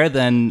comfortable there,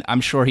 then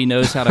I'm sure he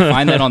knows how to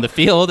find that on the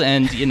field,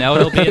 and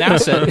he'll be an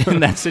asset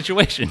in that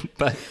situation.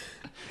 But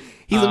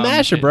he's a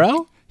masher,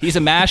 bro. He's a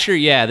masher.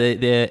 Yeah,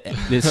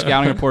 the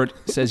scouting report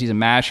says he's a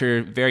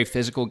masher, very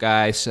physical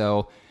guy.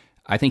 So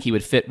I think he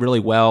would fit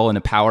really well in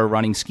a power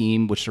running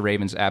scheme, which the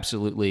Ravens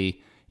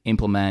absolutely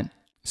implement.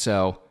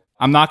 So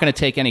I'm not going to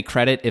take any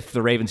credit if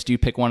the Ravens do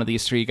pick one of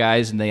these 3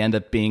 guys and they end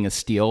up being a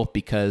steal,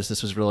 because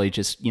this was really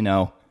just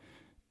me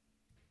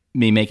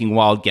making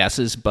wild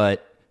guesses.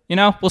 But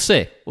we'll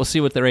see. We'll see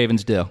what the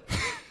Ravens do.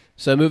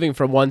 So moving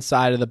from one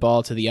side of the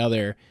ball to the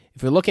other,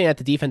 if we're looking at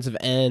the defensive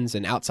ends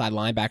and outside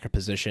linebacker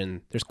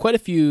position, there's quite a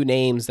few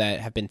names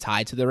that have been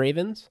tied to the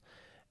Ravens.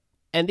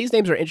 And these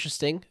names are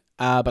interesting,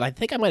 but I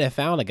think I might have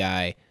found a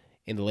guy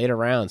in the later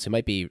rounds who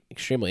might be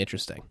extremely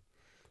interesting.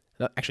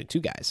 Actually, 2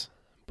 guys,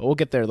 but we'll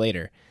get there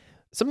later.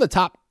 Some of the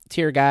top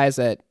tier guys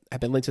that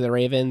have been linked to the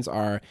Ravens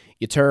are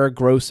Yetur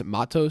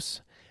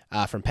Gross-Matos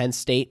from Penn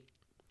State.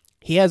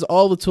 He has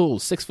all the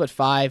tools, 6'5",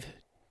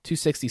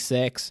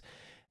 266,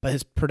 but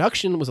his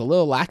production was a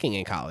little lacking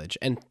in college.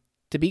 And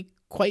to be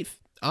quite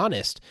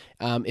honest,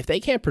 if they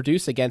can't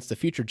produce against the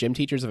future gym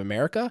teachers of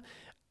America,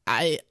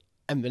 I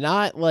am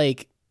not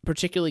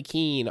particularly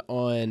keen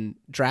on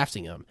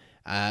drafting him.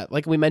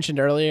 Like we mentioned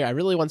earlier, I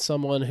really want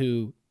someone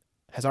who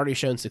has already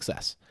shown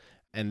success.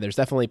 And there's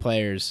definitely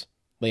players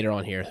later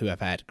on here who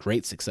have had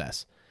great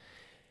success.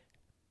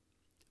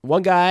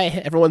 One guy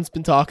everyone's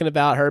been talking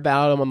about, heard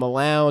about him on the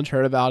lounge,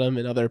 heard about him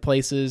in other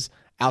places,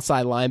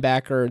 outside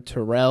linebacker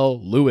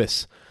Terrell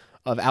Lewis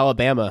of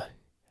Alabama.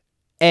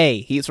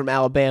 A, he's from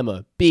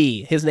Alabama.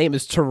 B, his name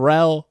is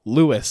Terrell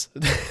Lewis.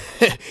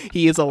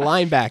 He is a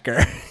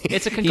linebacker.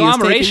 It's a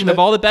conglomeration of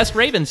all the best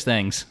Ravens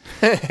things.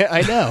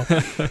 I know.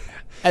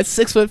 At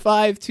 6'5",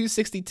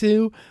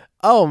 262,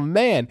 oh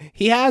man,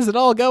 he has it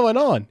all going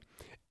on.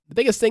 The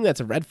biggest thing that's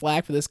a red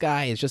flag for this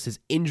guy is just his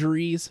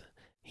injuries.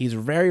 He's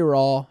very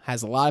raw,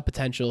 has a lot of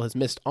potential, has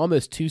missed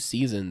almost 2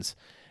 seasons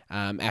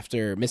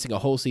after missing a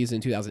whole season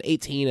in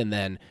 2018 and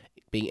then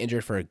being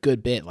injured for a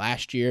good bit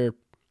last year.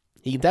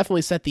 He can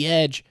definitely set the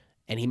edge,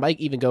 and he might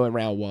even go in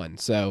round 1.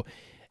 So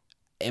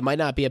it might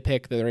not be a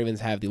pick that the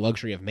Ravens have the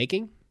luxury of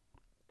making,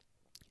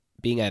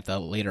 being at the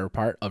later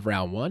part of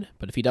round 1.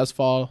 But if he does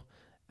fall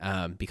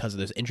because of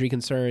those injury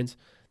concerns,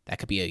 that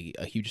could be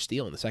a huge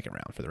steal in the second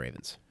round for the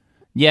Ravens.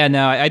 Yeah,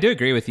 no, I do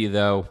agree with you,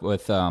 though,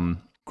 with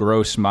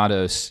Gross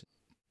Matos.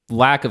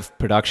 Lack of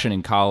production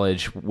in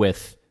college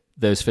with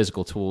those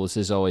physical tools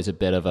is always a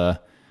bit of a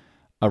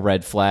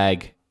red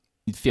flag.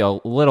 You'd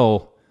feel a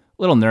little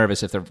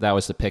nervous if that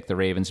was the pick the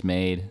Ravens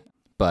made.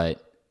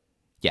 But,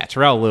 yeah,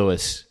 Terrell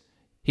Lewis,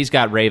 he's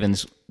got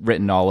Ravens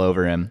written all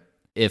over him.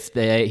 If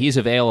he's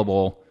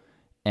available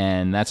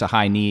and that's a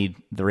high need,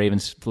 the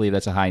Ravens believe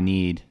that's a high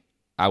need,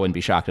 I wouldn't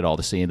be shocked at all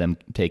to see them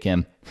take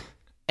him.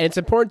 And it's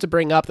important to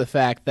bring up the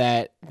fact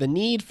that the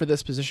need for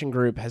this position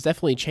group has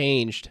definitely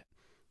changed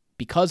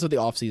because of the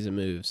offseason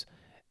moves.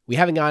 We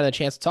haven't gotten a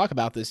chance to talk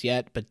about this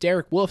yet, but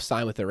Derek Wolfe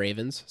signed with the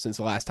Ravens since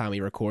the last time we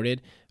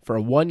recorded for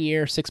a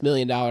 1-year, $6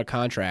 million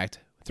contract.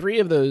 3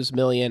 of those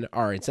million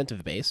are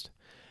incentive-based.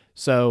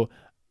 So,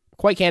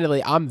 quite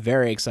candidly, I'm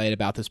very excited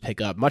about this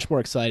pickup, much more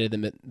excited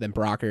than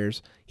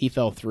Brockers. He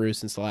fell through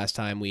since the last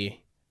time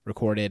we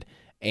recorded,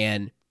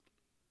 and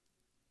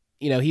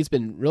he's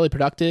been really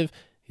productive.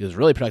 He was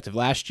really productive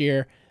last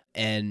year,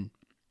 and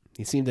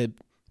he seemed to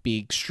be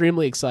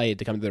extremely excited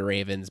to come to the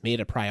Ravens, made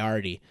a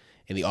priority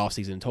in the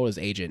offseason, told his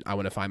agent, I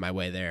want to find my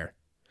way there.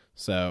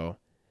 So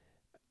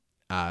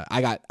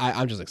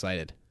I'm just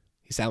excited.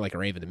 He sounded like a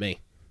Raven to me.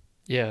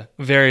 Yeah,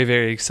 very,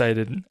 very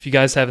excited. If you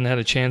guys haven't had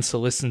a chance to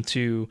listen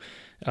to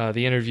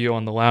the interview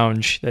on the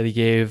lounge that he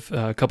gave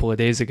a couple of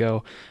days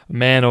ago,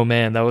 man, oh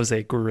man, that was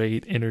a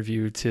great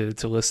interview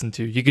to listen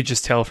to. You could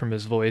just tell from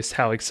his voice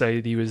how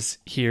excited he was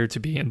here to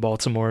be in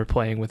Baltimore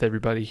playing with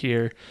everybody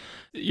here.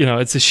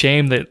 It's a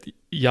shame that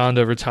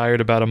Yanda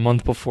retired about a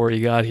month before he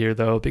got here,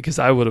 though, because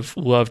I would have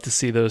loved to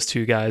see those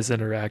two guys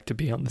interact to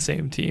be on the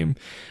same team.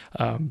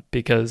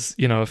 Because,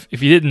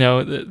 if you didn't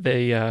know,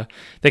 they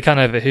kind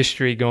of have a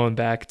history going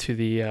back to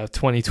the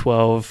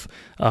 2012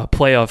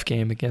 playoff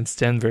game against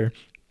Denver,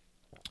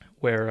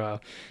 where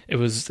it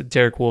was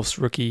Derek Wolfe's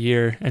rookie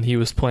year, and he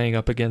was playing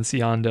up against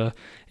Yanda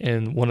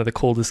in one of the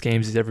coldest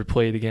games he's ever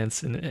played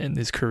against in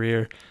his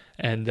career.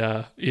 And,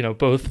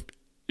 both,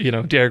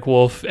 Derek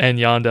Wolfe and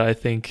Yanda, I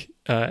think,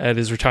 at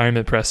his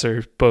retirement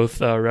presser, both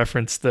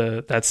referenced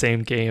that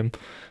same game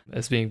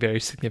as being very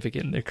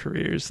significant in their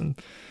careers. And,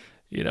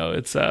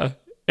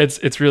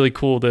 it's really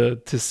cool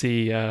to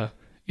see,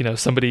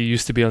 somebody who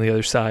used to be on the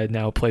other side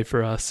now play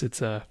for us.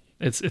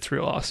 It's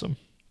real awesome.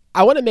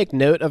 I want to make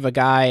note of a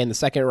guy in the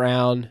second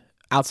round,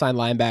 outside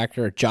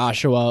linebacker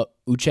Joshua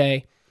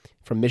Uche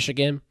from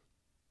Michigan.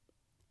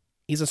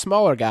 He's a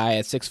smaller guy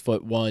at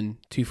 6'1",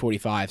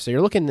 245. So you're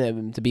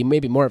looking to be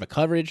maybe more of a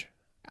coverage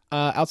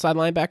outside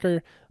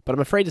linebacker, but I'm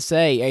afraid to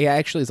say he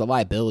actually is a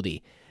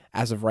liability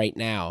as of right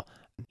now.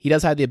 He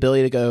does have the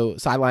ability to go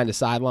sideline to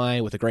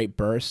sideline with a great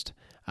burst,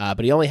 but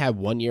he only had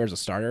 1 year as a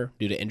starter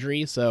due to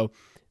injury. So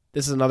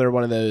this is another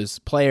one of those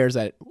players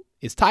that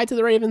is tied to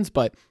the Ravens,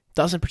 but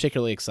doesn't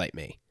particularly excite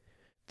me.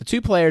 The 2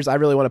 players I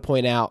really want to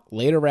point out,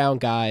 later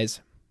round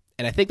guys,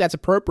 and I think that's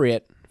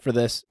appropriate for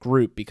this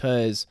group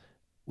because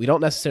we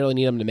don't necessarily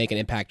need them to make an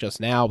impact just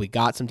now. We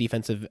got some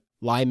defensive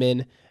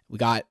linemen. We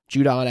got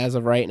Judon as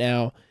of right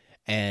now,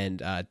 and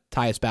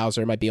Tyus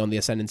Bowser might be on the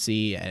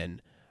ascendancy,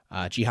 and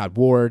Jihad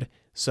Ward.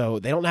 So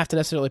they don't have to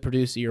necessarily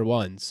produce year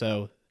one.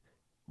 So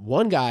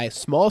one guy,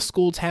 small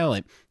school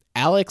talent,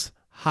 Alex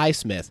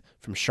Highsmith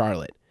from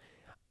Charlotte.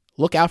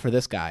 Look out for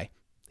this guy.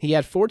 He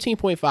had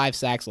 14.5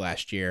 sacks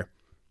last year.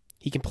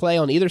 He can play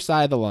on either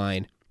side of the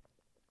line,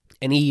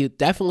 and he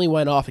definitely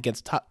went off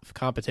against tough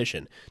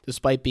competition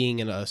despite being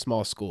in a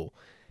small school.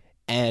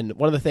 And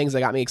one of the things that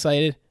got me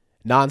excited,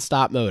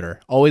 nonstop motor.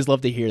 Always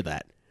love to hear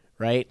that,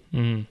 right?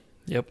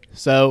 Yep.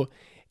 So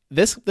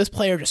this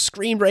player just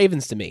screamed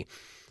Ravens to me.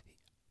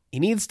 He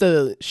needs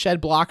to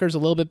shed blockers a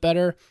little bit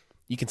better.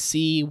 You can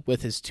see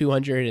with his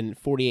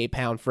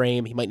 248-pound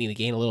frame, he might need to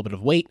gain a little bit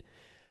of weight.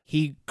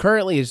 He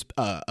currently is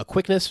a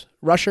quickness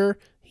rusher.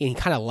 He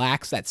kind of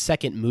lacks that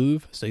second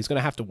move, so he's going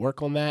to have to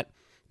work on that,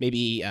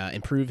 maybe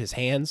improve his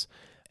hands,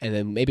 and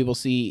then maybe we'll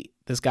see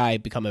this guy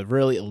become a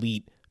really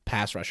elite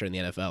pass rusher in the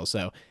NFL.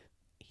 So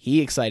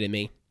he excited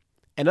me.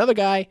 Another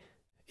guy,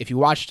 if you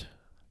watched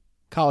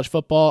college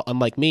football,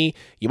 unlike me,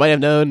 you might have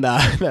known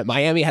that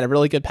Miami had a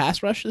really good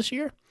pass rush this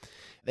year.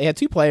 They had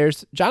two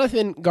players.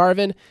 Jonathan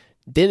Garvin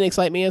didn't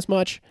excite me as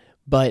much,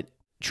 but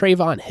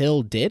Trayvon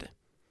Hill did.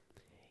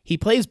 He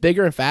plays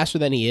bigger and faster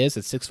than he is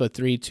at 6'3",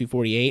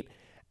 248.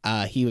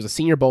 He was a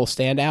Senior Bowl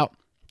standout,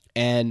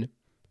 and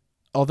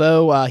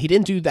although he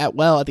didn't do that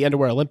well at the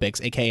Underwear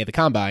Olympics, aka the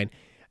Combine,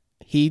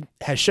 he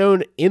has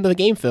shown in the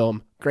game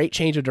film great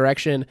change of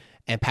direction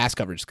and pass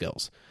coverage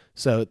skills.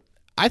 So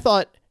I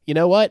thought, you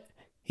know what?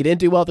 He didn't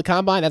do well at the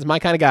Combine. That's my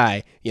kind of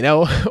guy.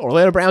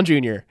 Orlando Brown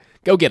Jr.,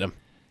 go get him.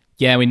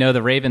 Yeah, we know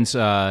the Ravens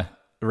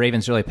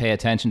really pay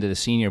attention to the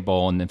Senior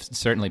Bowl, and have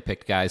certainly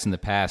picked guys in the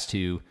past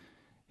who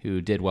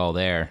did well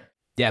there.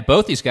 Yeah,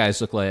 both these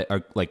guys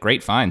are like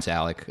great finds,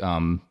 Alec.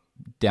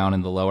 Down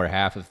in the lower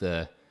half of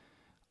the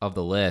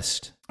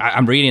list,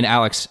 I'm reading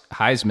Alex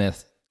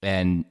Highsmith,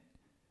 and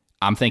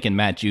I'm thinking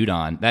Matt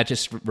Judon. That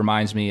just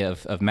reminds me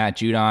of Matt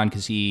Judon,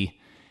 because he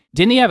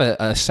have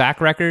a sack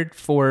record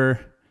for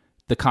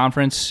the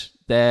conference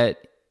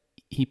that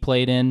he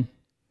played in.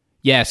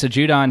 Yeah, so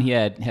Judon, he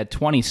had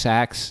 20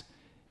 sacks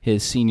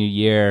his senior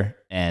year,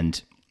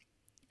 and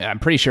I'm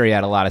pretty sure he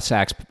had a lot of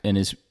sacks in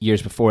his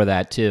years before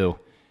that too.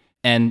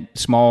 And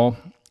small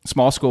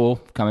school,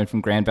 coming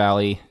from Grand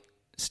Valley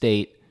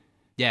State.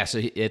 Yeah, so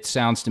it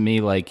sounds to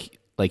me like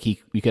we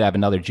could have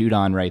another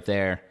Judon right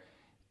there.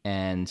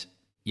 And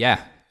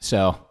yeah,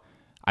 so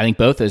I think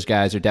both those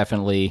guys are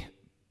definitely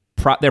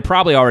they're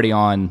probably already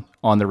on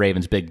the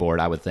Ravens big board,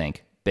 I would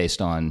think,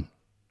 based on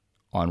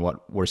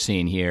what we're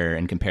seeing here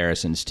in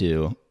comparisons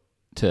to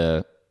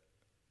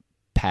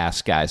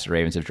past guys the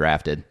Ravens have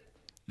drafted.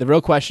 The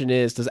real question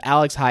is, does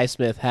Alex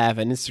Highsmith have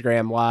an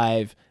Instagram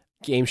Live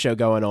game show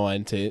going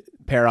on to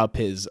pair up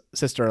his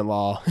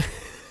sister-in-law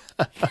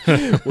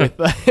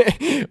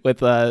with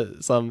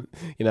some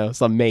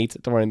mate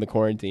during the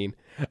quarantine?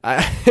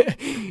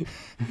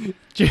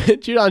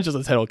 Judon's just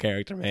a total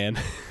character, man.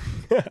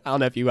 I don't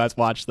know if you guys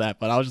watched that,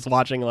 but I was just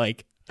watching,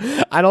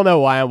 I don't know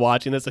why I'm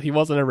watching this. If he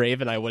wasn't a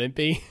Raven, I wouldn't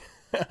be.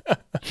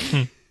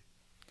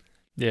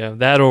 Yeah,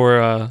 that or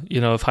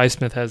if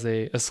Highsmith has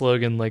a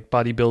slogan like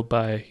 "Body built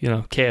by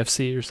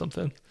KFC" or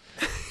something.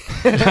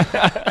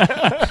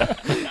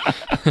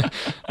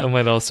 That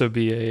might also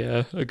be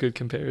a good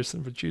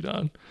comparison for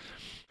Judon.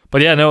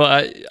 But yeah, no,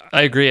 I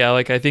agree,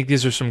 Alec. I think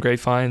these are some great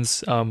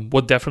finds.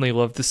 Would definitely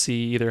love to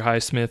see either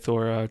Highsmith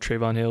or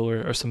Trayvon Hill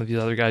or some of these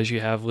other guys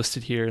you have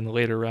listed here in the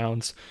later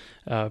rounds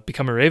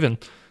become a Raven,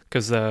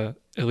 because at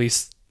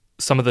least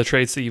some of the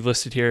traits that you've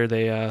listed here,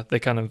 they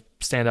kind of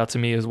stand out to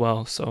me as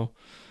well. So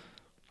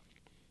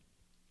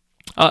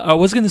I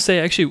was going to say,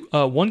 actually,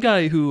 one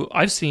guy who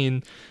I've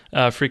seen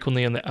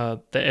frequently in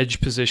the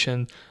edge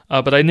position,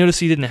 but I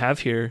noticed he didn't have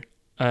here.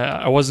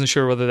 I wasn't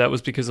sure whether that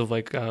was because of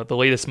the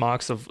latest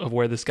mocks of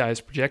where this guy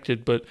is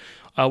projected, but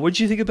what did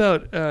you think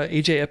about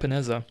AJ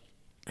Epineza?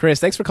 Chris,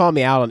 thanks for calling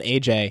me out on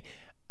AJ.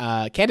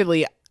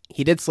 Candidly,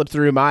 he did slip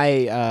through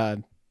my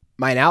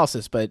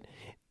analysis, but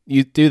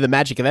you do the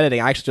magic of editing.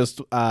 I actually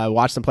just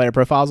watched some player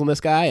profiles on this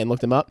guy and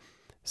looked him up.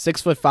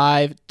 6'5",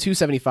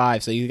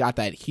 275, so you got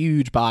that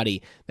huge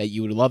body that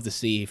you would love to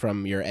see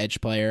from your edge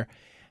player.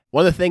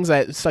 One of the things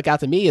that stuck out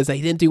to me is that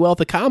he didn't do well at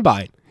the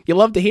Combine. You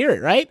love to hear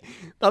it, right?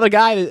 Another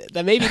guy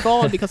that may be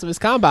falling because of his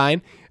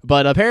Combine,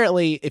 but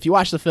apparently, if you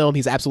watch the film,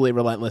 he's absolutely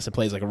relentless and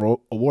plays like a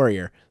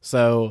warrior.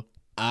 So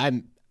that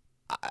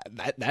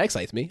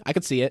excites me. I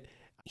could see it.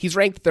 He's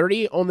ranked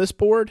 30 on this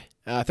board,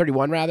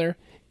 31 rather.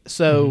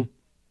 So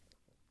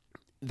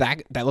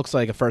that looks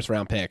like a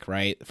first-round pick,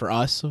 right? For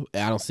us,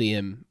 I don't see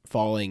him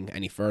falling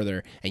any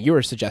further. And you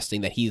were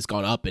suggesting that he's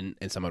gone up in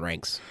some of the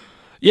ranks.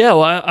 Yeah,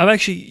 well,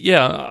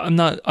 I'm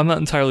not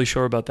entirely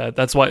sure about that.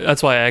 That's why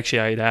I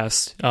had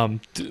asked,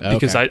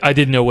 because okay. I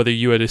didn't know whether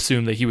you had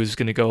assumed that he was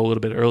going to go a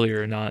little bit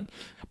earlier or not.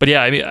 But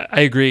yeah, I mean,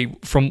 I agree.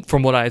 From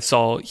what I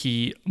saw,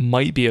 he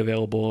might be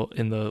available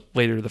in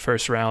the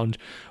first round.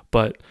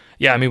 But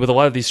yeah, I mean, with a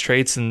lot of these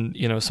traits and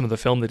some of the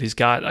film that he's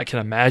got, I can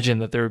imagine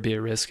that there would be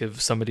a risk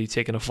of somebody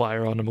taking a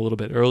flyer on him a little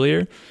bit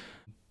earlier.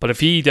 But if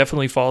he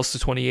definitely falls to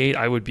 28,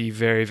 I would be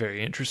very,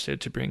 very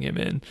interested to bring him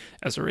in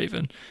as a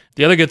Raven.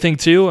 The other good thing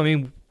too, I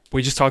mean,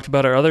 we just talked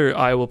about our other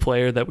Iowa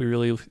player that we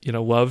really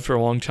loved for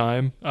a long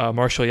time,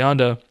 Marshall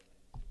Yanda.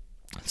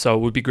 So it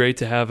would be great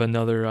to have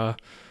another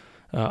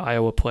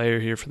Iowa player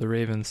here for the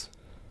Ravens.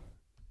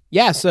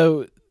 Yeah,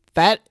 so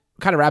that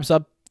kind of wraps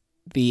up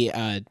the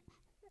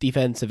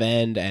defensive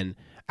end and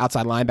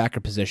outside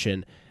linebacker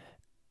position.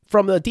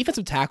 From the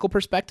defensive tackle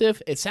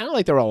perspective, it sounded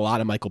like there were a lot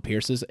of Michael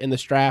Pierces in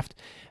this draft.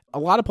 A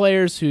lot of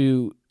players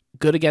who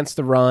good against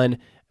the run,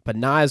 but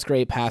not as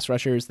great pass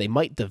rushers. They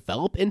might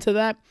develop into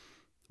that.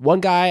 One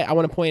guy I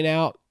want to point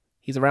out,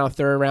 he's around a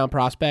third-round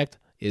prospect,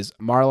 is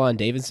Marlon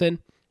Davidson.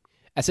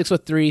 At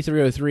 6'3",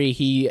 303,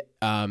 he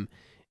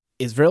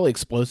is really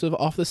explosive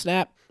off the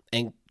snap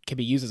and can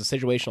be used as a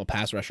situational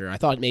pass rusher. I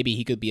thought maybe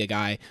he could be a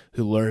guy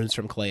who learns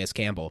from Calais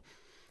Campbell.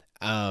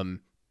 One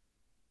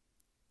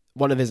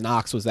of his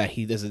knocks was that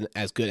he isn't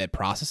as good at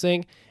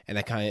processing, and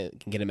that kind of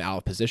can get him out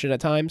of position at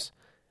times.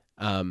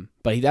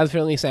 But he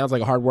definitely sounds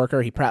like a hard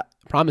worker. He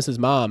promised his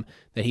mom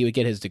that he would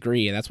get his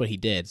degree, and that's what he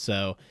did.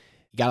 So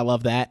you got to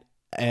love that.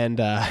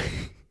 And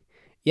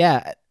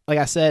Yeah, like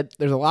I said,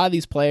 there's a lot of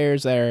these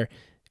players that are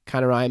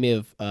kind of remind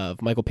me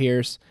of Michael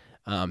Pierce,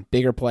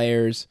 bigger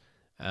players,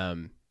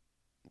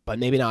 but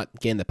maybe not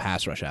getting the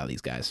pass rush out of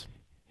these guys.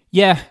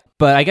 Yeah,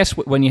 but I guess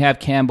when you have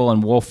Campbell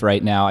and Wolf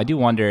right now, I do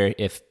wonder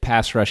if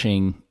pass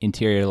rushing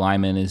interior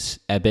lineman is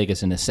as big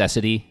as a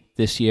necessity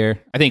this year.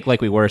 I think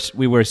like we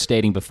were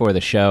stating before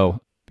the show,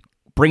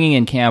 bringing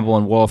in Campbell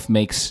and Wolf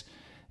makes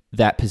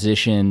that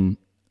position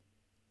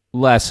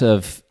less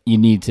of you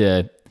need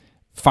to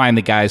find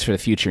the guys for the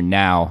future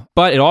now.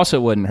 But it also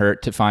wouldn't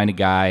hurt to find a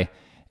guy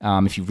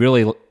if he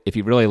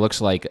really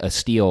looks like a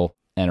steal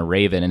and a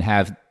Raven and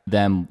have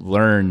them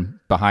learn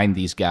behind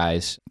these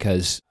guys.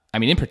 Because, I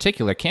mean, in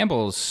particular,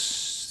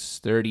 Campbell's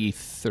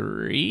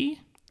 33?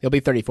 He'll be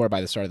 34 by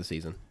the start of the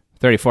season.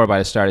 34 by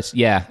the start.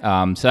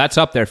 So that's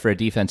up there for a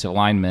defensive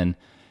lineman.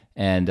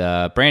 And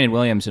Brandon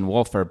Williams and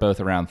Wolf are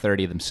both around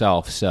 30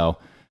 themselves. So,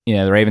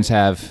 the Ravens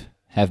have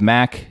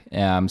Mac,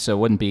 so it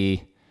wouldn't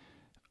be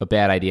a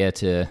bad idea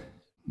to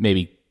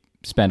maybe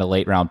spend a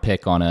late round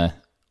pick on a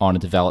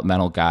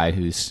developmental guy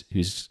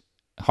who's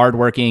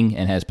hardworking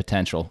and has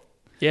potential.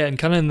 Yeah, and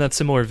kind of in that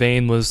similar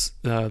vein was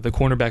the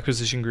cornerback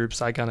position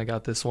groups. I kind of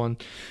got this one.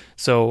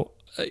 So,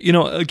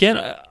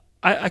 again,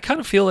 I kind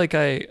of feel like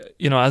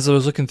as I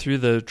was looking through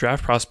the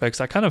draft prospects,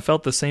 I kind of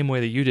felt the same way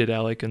that you did,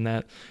 Alec, in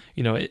that,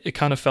 it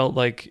kind of felt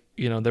like,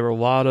 there were a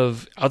lot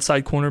of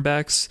outside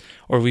cornerbacks,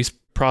 or at least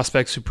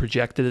prospects who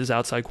projected as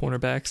outside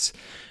cornerbacks.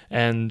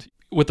 And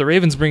with the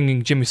Ravens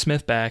bringing Jimmy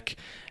Smith back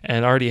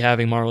and already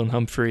having Marlon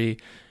Humphrey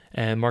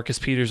and Marcus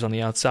Peters on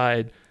the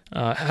outside,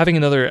 having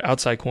another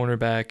outside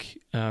cornerback,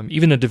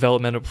 even a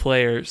developmental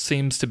player,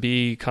 seems to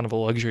be kind of a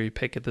luxury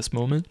pick at this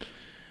moment.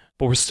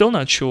 But we're still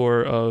not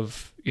sure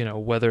of,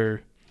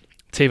 whether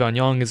Tavon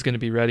Young is going to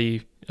be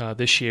ready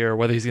this year, or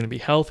whether he's going to be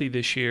healthy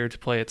this year to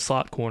play at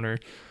slot corner.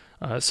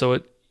 I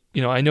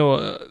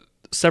know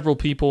several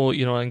people,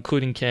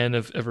 including Ken,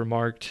 have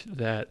remarked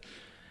that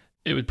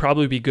it would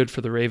probably be good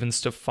for the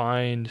Ravens to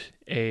find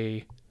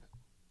a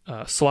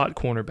slot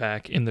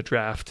cornerback in the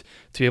draft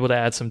to be able to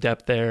add some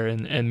depth there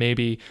and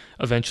maybe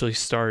eventually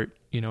start,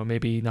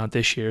 maybe not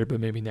this year, but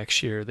maybe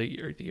next year, the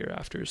year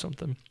after or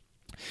something.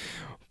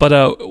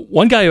 But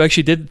one guy who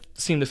actually did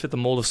seem to fit the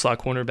mold of slot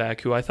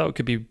cornerback, who I thought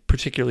could be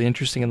particularly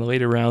interesting in the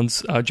later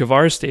rounds,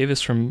 Javaris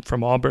Davis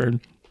from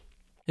Auburn.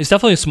 He's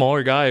definitely a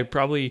smaller guy,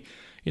 probably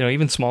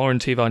even smaller than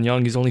Tavon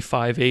Young. He's only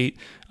 5'8",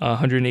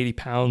 180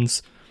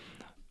 pounds.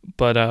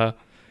 But, a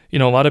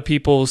lot of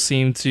people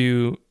seem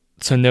to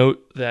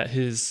note that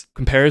his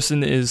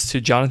comparison is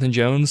to Jonathan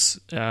Jones,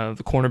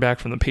 the cornerback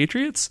from the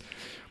Patriots.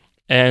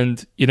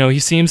 And, he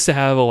seems to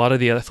have a lot of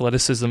the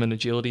athleticism and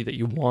agility that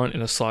you want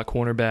in a slot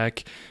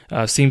cornerback.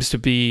 Seems to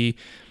be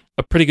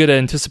pretty good at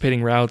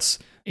anticipating routes,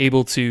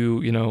 able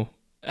to,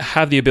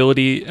 have the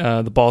ability,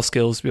 the ball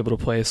skills to be able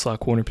to play a slot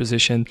corner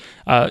position.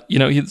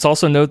 It's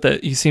also note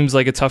that he seems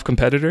like a tough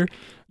competitor,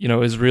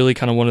 is really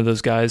kind of one of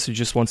those guys who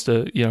just wants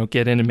to,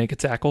 get in and make a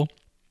tackle.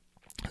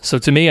 So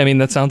to me, I mean,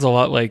 that sounds a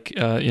lot like,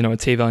 a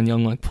Tavon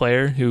Young-like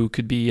player who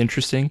could be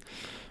interesting.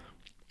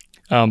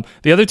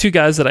 The other two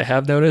guys that I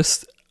have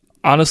noticed,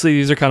 honestly,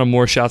 these are kind of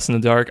more shots in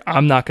the dark.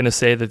 I'm not going to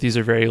say that these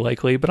are very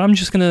likely, but I'm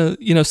just going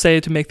to, say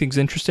it to make things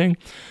interesting.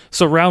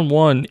 So round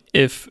one,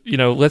 if,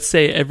 let's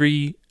say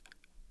every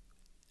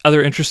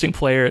other interesting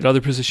player at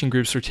other position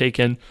groups are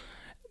taken,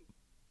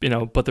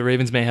 but the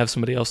Ravens may have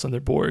somebody else on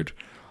their board.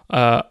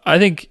 I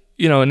think,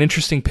 an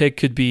interesting pick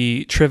could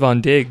be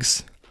Trevon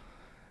Diggs,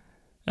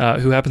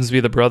 who happens to be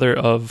the brother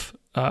of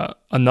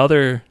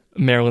another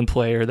Maryland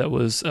player that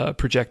was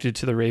projected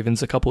to the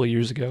Ravens a couple of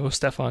years ago,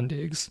 Stephon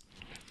Diggs.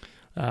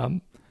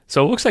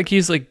 So it looks like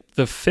he's like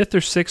the 5th or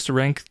 6th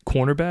ranked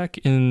cornerback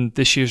in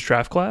this year's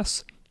draft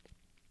class.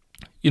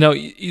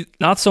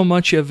 Not so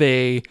much of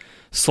a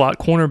slot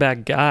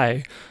cornerback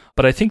guy,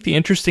 but I think the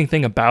interesting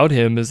thing about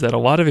him is that a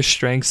lot of his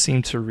strengths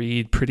seem to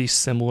read pretty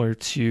similar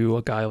to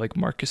a guy like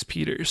Marcus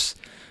Peters.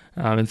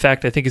 In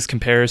fact, I think his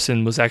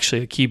comparison was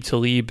actually Aqib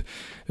Talib,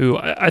 who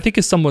I think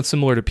is somewhat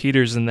similar to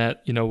Peters in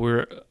that,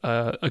 we're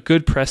a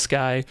good press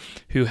guy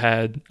who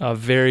had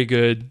very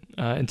good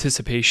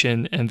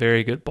anticipation and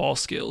very good ball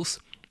skills.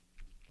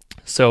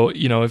 So,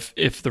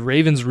 if the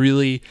Ravens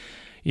really,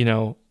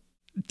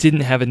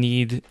 didn't have a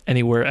need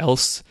anywhere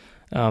else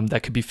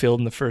that could be filled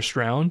in the first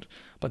round,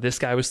 but this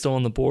guy was still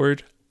on the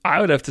board,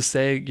 I would have to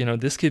say,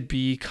 this could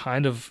be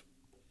kind of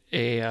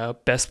a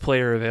best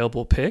player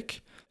available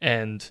pick.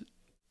 And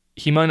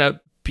he might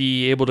not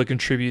be able to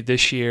contribute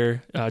this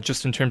year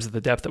just in terms of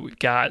the depth that we've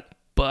got,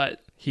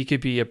 but he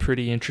could be a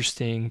pretty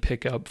interesting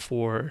pickup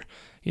for,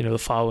 the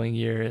following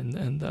year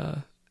and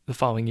the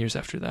following years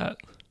after that.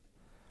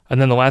 And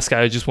then the last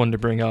guy I just wanted to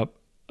bring up,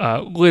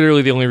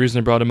 literally the only reason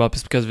I brought him up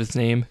is because of his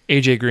name,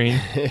 AJ Green,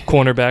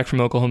 cornerback from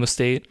Oklahoma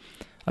State.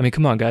 I mean,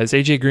 come on, guys.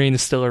 AJ Green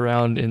is still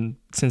around in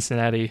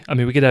Cincinnati. I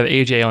mean, we could have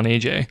AJ on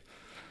AJ.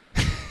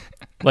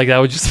 Like, that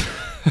would just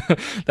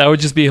that would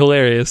just be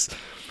hilarious.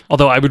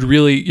 Although I would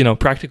really,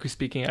 practically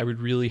speaking, I would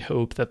really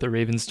hope that the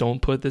Ravens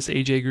don't put this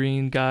AJ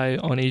Green guy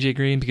on AJ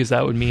Green, because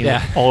that would mean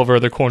that all of our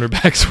other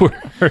cornerbacks were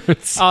hurt.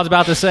 I was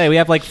about to say, we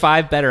have like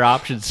 5 better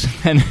options.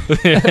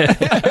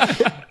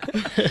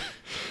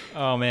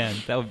 Oh man,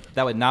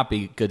 that would not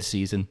be a good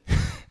season.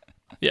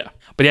 Yeah.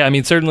 But yeah, I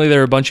mean, certainly there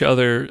are a bunch of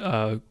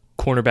other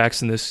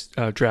cornerbacks in this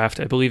draft.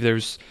 I believe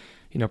there's,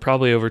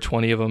 probably over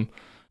 20 of them,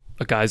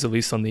 guys at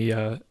least on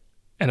the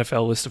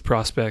NFL list of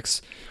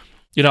prospects.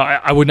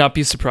 I would not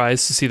be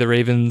surprised to see the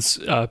Ravens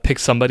pick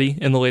somebody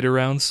in the later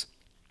rounds.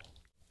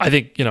 I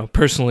think,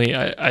 personally,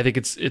 I think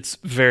it's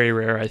very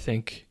rare. I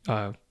think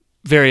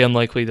very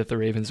unlikely that the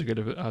Ravens are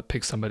going to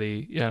pick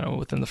somebody,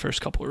 within the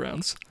first couple of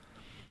rounds.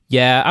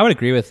 Yeah, I would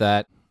agree with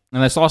that.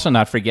 And let's also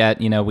not forget,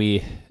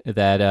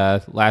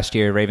 that last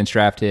year Ravens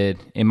drafted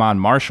Iman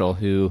Marshall,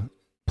 who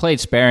played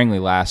sparingly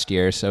last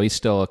year, so he's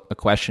still a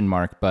question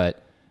mark.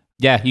 But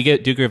yeah, you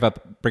do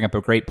bring up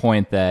a great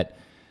point that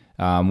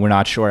we're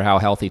not sure how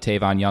healthy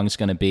Tavon Young's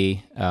going to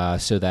be,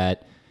 so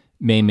that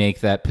may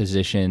make that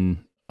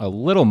position a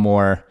little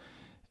more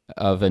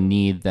of a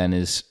need than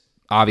is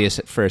obvious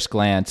at first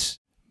glance.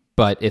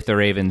 But if the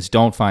Ravens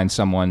don't find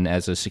someone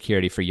as a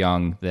security for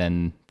Young,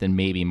 then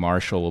maybe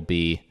Marshall will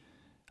be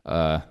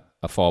a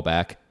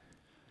fallback.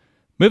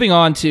 Moving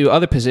on to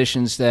other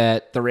positions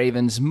that the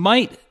Ravens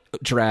might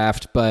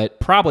draft, but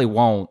probably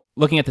won't.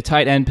 Looking at the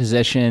tight end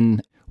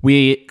position,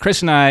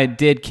 Chris and I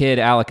did kid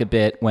Alec a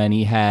bit when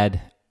he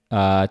had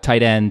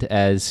tight end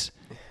as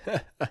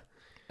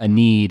a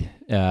need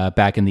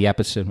back in the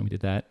episode when we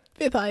did that.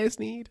 Fifth highest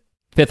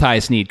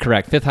need,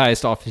 correct. Fifth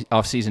highest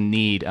off-season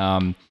need.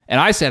 And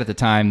I said at the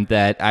time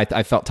that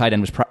I felt tight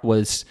end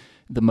was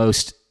the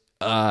most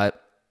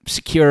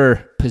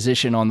secure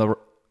position on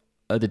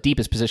the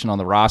deepest position on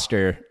the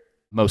roster,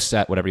 most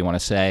set, whatever you want to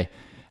say,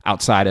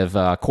 outside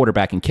of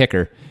quarterback and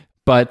kicker.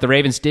 But the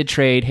Ravens did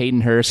trade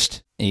Hayden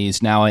Hurst.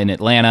 He's now in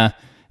Atlanta.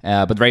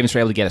 But the Ravens were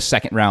able to get a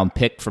second-round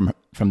pick from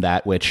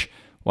that, which,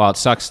 while it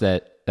sucks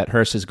that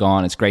Hurst is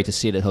gone, it's great to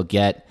see that he'll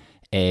get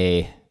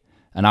an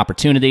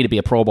opportunity to be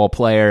a Pro Bowl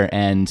player.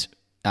 And,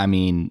 I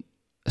mean,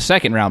 a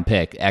second-round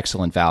pick,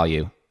 excellent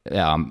value.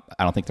 I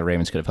don't think the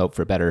Ravens could have hoped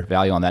for better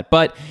value on that.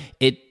 But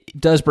it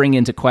does bring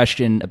into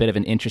question a bit of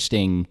an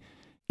interesting...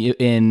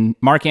 In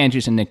Mark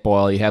Andrews and Nick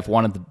Boyle, you have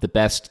one of the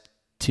best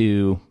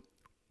 1-2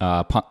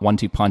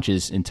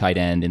 punches in tight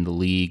end in the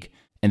league.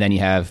 And then you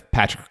have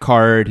Patrick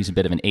Ricard, who's a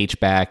bit of an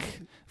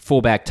H-back,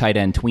 fullback tight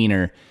end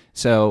tweener.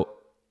 So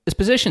this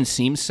position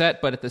seems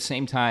set, but at the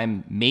same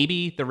time,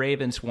 maybe the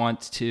Ravens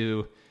want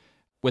to,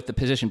 with the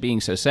position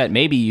being so set,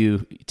 maybe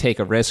you take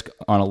a risk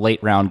on a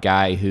late round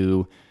guy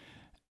who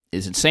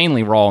is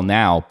insanely raw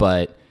now,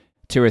 but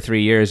 2 or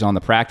 3 years on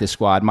the practice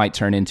squad might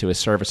turn into a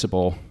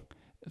serviceable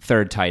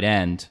third tight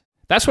end.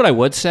 That's what I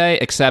would say,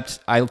 except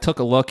I took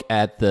a look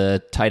at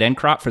the tight end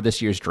crop for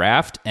this year's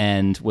draft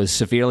and was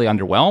severely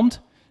underwhelmed.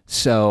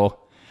 So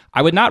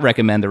I would not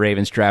recommend the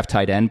Ravens draft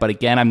tight end, but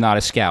again, I'm not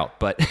a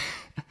scout. But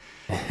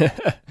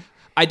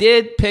I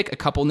did pick a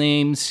couple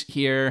names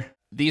here.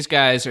 These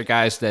guys are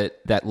guys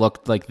that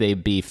looked like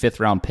they'd be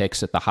 5th-round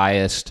picks at the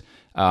highest.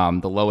 The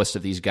lowest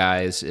of these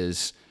guys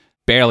is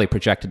barely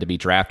projected to be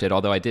drafted,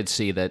 although I did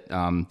see that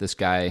this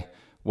guy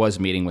was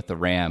meeting with the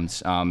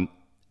Rams.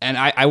 And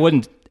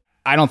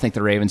I don't think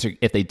the Ravens,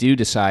 if they do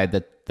decide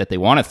that they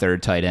want a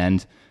third tight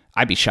end,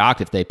 I'd be shocked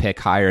if they pick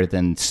higher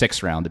than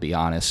 6th round, to be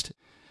honest.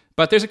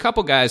 But there's a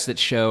couple guys that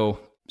show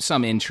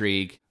some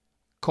intrigue.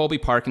 Colby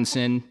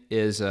Parkinson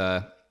is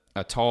a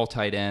tall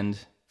tight end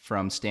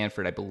from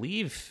Stanford. I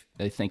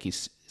think he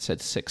said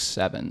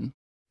 6'7".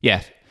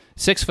 Yeah,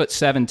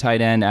 6'7"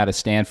 tight end out of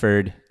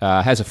Stanford.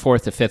 Has a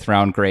 4th to 5th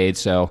round grade.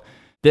 So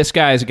this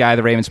guy is a guy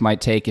the Ravens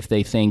might take if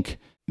they think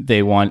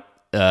they want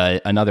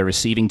another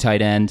receiving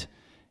tight end.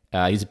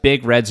 He's a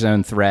big red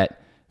zone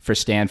threat for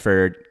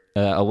Stanford.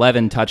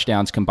 11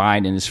 touchdowns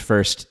combined in his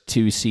first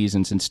 2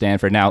 seasons in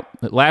Stanford. Now,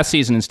 last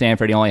season in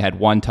Stanford, he only had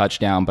 1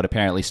 touchdown, but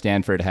apparently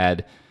Stanford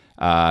had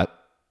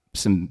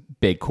some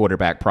big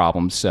quarterback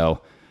problems,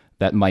 so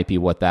that might be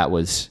what that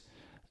was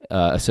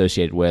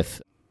associated with.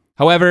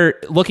 However,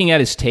 looking at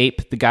his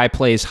tape, the guy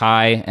plays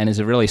high and is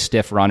a really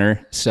stiff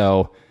runner,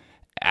 so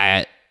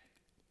I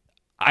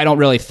don't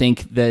really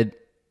think that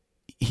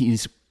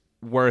he's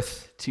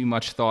worth too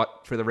much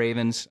thought for the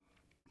Ravens.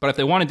 But if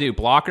they want to do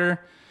blocker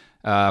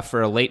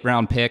for a late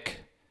round pick,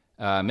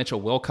 Mitchell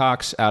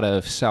Wilcox out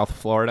of South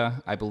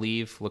Florida, I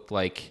believe, looked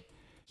like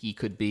he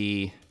could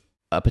be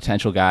a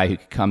potential guy who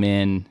could come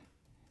in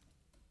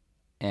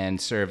and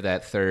serve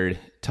that third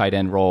tight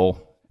end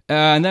role.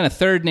 And then a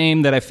third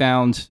name that I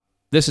found,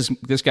 this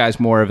guy's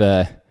more of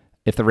a,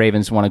 if the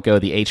Ravens want to go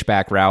the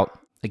H-back route,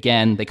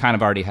 again, they kind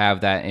of already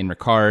have that in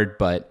Ricard,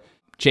 but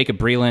Jacob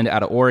Breland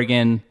out of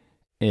Oregon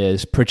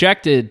is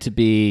projected to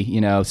be,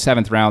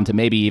 7th round to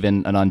maybe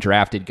even an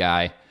undrafted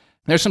guy.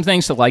 There's some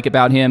things to like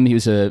about him. He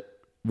was a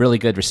really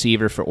good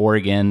receiver for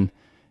Oregon.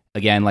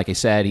 Again, like I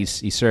said, he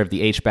served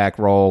the H-back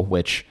role,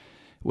 which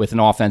with an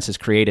offense as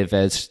creative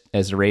as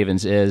the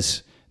Ravens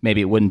is,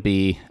 maybe it wouldn't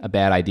be a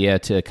bad idea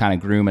to kind of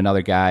groom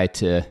another guy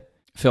to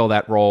fill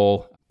that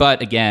role.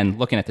 But again,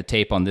 looking at the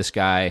tape on this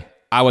guy,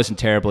 I wasn't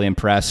terribly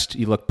impressed.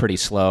 He looked pretty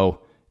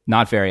slow,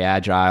 not very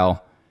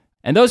agile.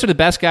 And those are the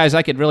best guys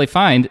I could really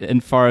find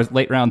as far as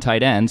late round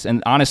tight ends.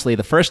 And honestly,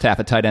 the first half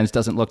of tight ends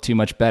doesn't look too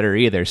much better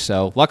either.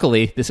 So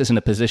luckily, this isn't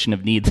a position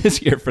of need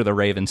this year for the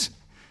Ravens.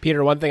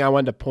 Peter, one thing I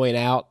wanted to point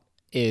out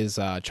is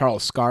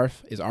Charles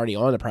Scarf is already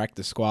on the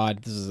practice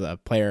squad. This is a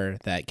player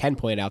that Ken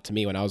pointed out to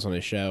me when I was on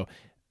his show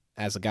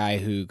as a guy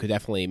who could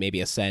definitely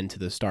maybe ascend to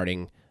the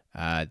starting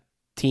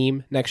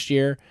team next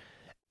year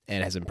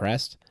and has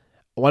impressed.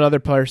 One other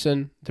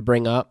person to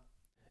bring up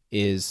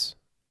is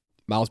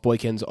Miles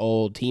Boykin's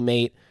old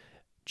teammate,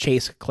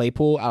 Chase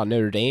Claypool out of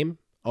Notre Dame.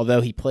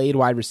 Although he played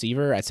wide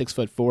receiver at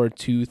 6'4",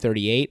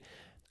 238,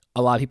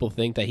 a lot of people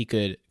think that he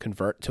could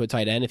convert to a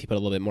tight end if he put a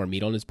little bit more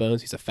meat on his bones.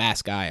 He's a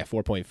fast guy at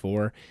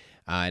 4.4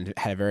 and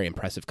had a very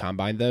impressive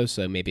combine, though,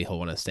 so maybe he'll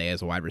want to stay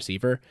as a wide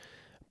receiver.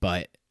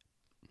 But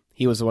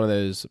he was one of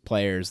those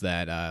players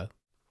that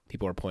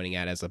people were pointing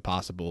at as a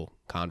possible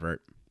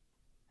convert.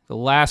 The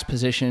last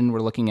position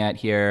we're looking at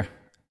here,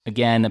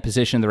 again, a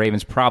position the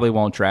Ravens probably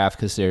won't draft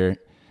because they're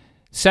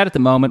set at the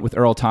moment with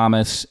Earl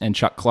Thomas and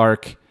Chuck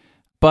Clark.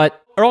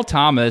 But Earl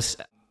Thomas,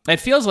 it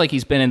feels like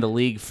he's been in the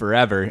league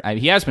forever.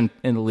 He has been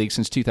in the league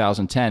since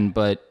 2010,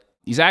 but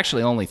he's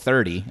actually only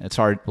 30. It's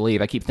hard to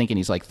believe. I keep thinking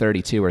he's like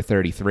 32 or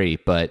 33,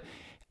 but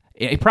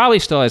he probably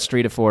still has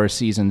 3 to 4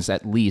 seasons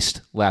at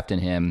least left in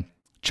him.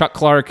 Chuck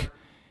Clark,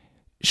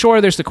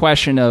 sure, there's the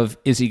question of,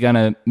 is he going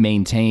to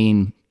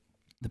maintain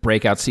the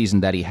breakout season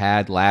that he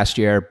had last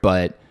year?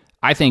 But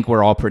I think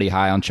we're all pretty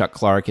high on Chuck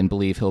Clark and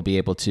believe he'll be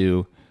able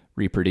to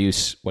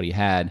reproduce what he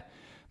had.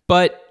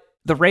 But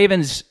the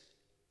Ravens,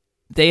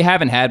 they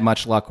haven't had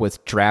much luck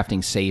with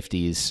drafting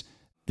safeties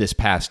this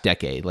past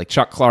decade. Like,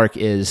 Chuck Clark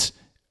is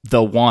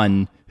the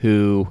one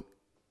who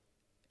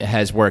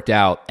has worked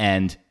out,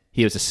 and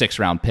he was a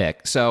 6th-round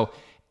pick. So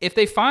if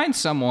they find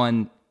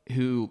someone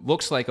who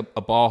looks like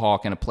a ball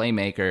hawk and a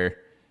playmaker,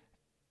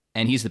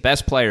 and he's the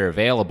best player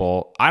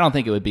available, I don't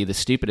think it would be the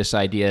stupidest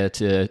idea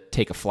to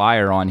take a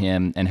flyer on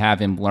him and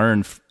have him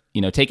learn,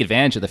 take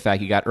advantage of the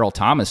fact you got Earl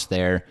Thomas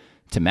there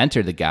to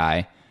mentor the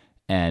guy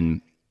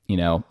and,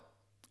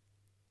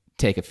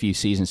 take a few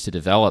seasons to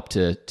develop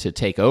to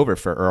take over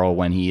for Earl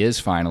when he is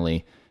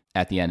finally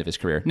at the end of his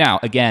career. Now,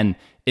 again,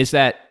 is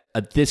that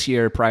a this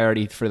year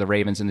priority for the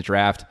Ravens in the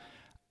draft?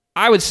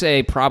 I would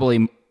say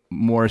probably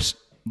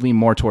lean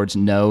more towards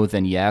no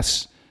than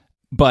yes,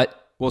 but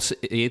we'll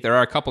see. There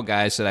are a couple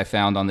guys that I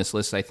found on this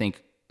list I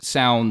think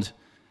sound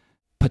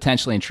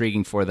potentially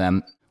intriguing for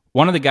them.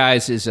 One of the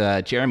guys is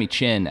Jeremy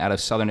Chin out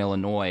of Southern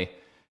Illinois.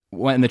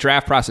 When the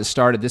draft process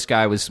started, this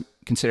guy was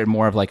considered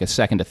more of like a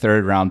 2nd to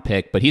 3rd round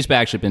pick, but he's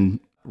actually been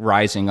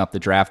rising up the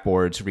draft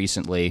boards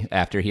recently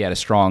after he had a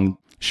strong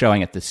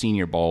showing at the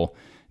Senior Bowl.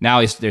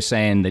 Now they're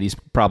saying that he's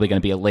probably going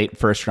to be a late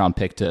 1st round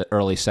pick to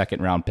early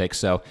 2nd round pick.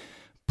 So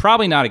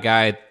probably not a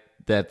guy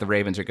that the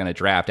Ravens are going to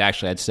draft.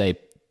 Actually, I'd say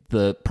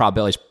the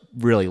probability is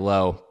really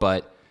low,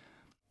 but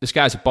this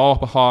guy's a ball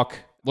hawk,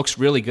 looks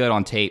really good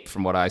on tape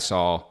from what I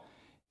saw.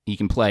 He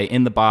can play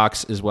in the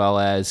box as well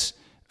as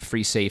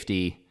free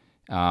safety,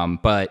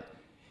 but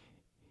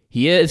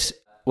he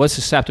was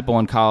susceptible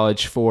in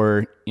college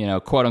for,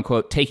 quote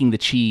unquote, taking the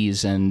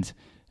cheese and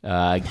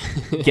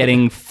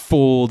getting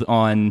fooled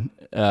on,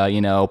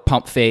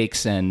 pump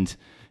fakes and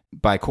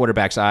by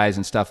quarterbacks' eyes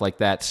and stuff like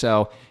that.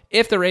 So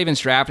if the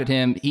Ravens drafted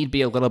him, he'd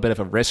be a little bit of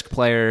a risk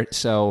player.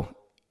 So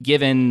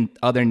given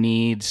other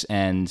needs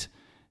and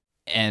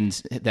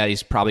that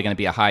he's probably going to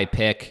be a high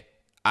pick,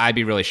 I'd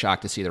be really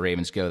shocked to see the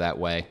Ravens go that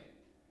way.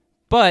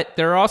 But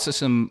there are also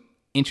some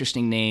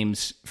interesting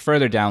names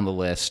further down the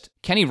list.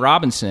 Kenny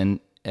Robinson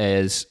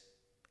is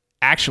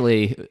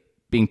actually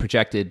being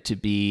projected to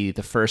be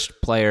the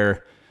first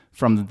player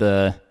from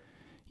the,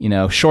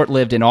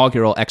 short-lived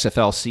inaugural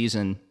XFL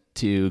season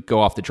to go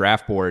off the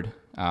draft board.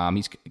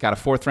 He's got a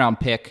 4th-round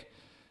pick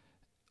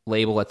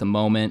label at the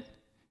moment.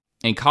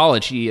 In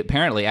college, he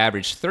apparently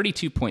averaged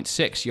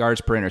 32.6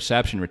 yards per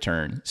interception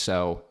return,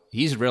 so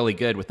he's really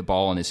good with the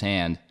ball in his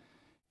hand.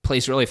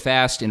 Plays really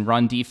fast in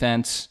run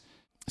defense,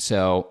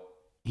 so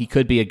he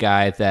could be a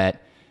guy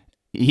that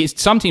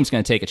some team's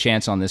going to take a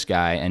chance on this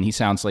guy, and he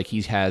sounds like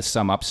he has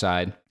some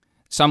upside.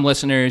 Some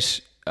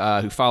listeners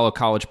who follow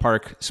College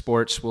Park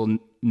sports will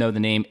know the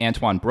name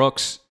Antoine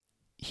Brooks.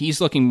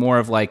 He's looking more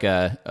of like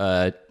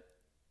a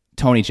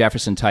Tony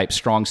Jefferson type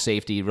strong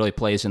safety, really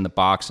plays in the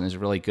box and is a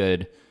really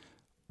good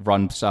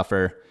run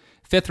stuffer.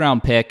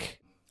 5th-round pick,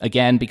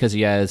 again, because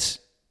he has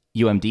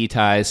UMD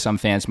ties. Some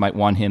fans might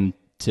want him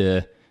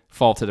to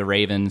fall to the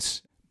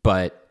Ravens,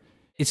 but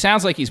it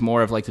sounds like he's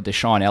more of like the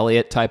Deshaun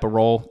Elliott type of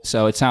role.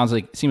 So it seems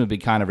to be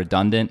kind of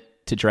redundant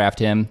to draft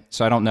him.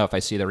 So I don't know if I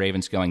see the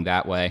Ravens going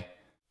that way.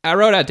 I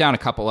wrote out down a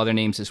couple other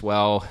names as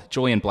well.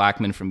 Julian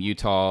Blackman from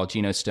Utah,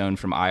 Geno Stone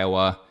from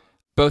Iowa.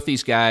 Both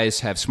these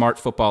guys have smart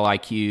football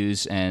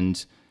IQs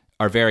and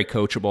are very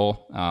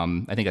coachable.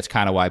 I think that's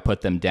kind of why I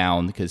put them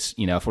down because,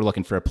 if we're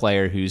looking for a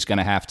player who's going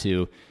to have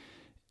to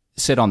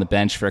sit on the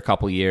bench for a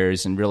couple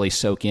years and really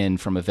soak in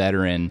from a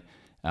veteran,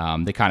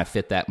 they kind of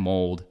fit that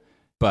mold.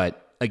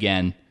 But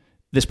again,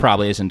 this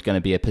probably isn't going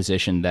to be a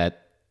position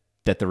that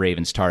the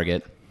Ravens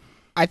target.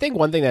 I think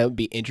one thing that would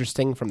be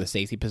interesting from the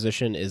safety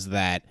position is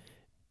that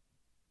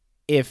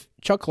if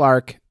Chuck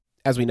Clark,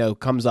 as we know,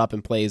 comes up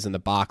and plays in the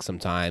box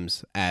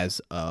sometimes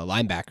as a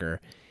linebacker,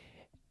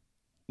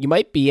 you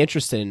might be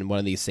interested in one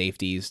of these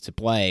safeties to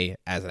play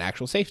as an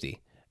actual safety.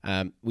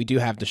 We do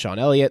have Deshaun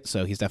Elliott,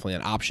 so he's definitely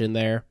an option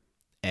there.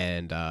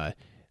 And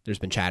there's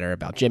been chatter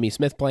about Jimmy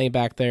Smith playing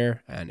back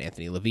there and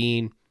Anthony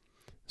Levine.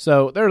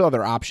 So there are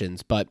other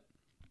options, but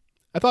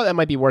I thought that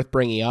might be worth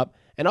bringing up.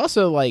 And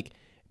also, like,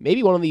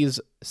 maybe one of these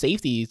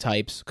safety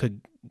types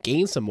could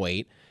gain some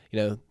weight.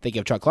 Think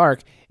of Chuck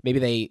Clark. Maybe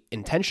they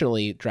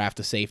intentionally draft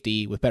a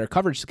safety with better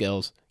coverage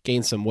skills,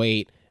 gains some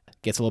weight,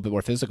 gets a little bit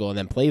more physical, and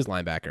then plays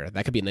linebacker.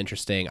 That could be an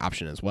interesting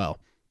option as well.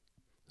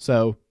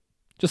 So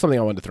just something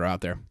I wanted to throw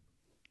out there.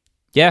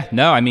 Yeah,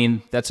 no, I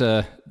mean, that's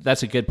a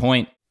good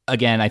point.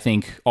 Again, I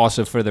think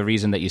also for the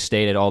reason that you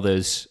stated, all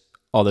those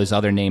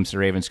other names the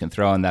Ravens can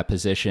throw in that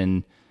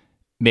position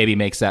maybe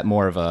makes that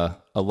more of a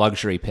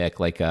luxury pick,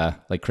 like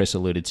Chris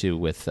alluded to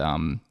with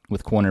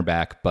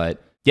cornerback.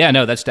 But yeah,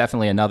 no, that's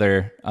definitely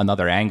another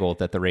angle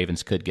that the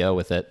Ravens could go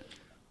with it.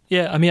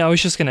 Yeah, I mean, I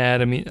was just going to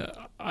add, I mean,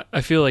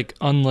 I feel like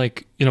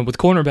unlike, with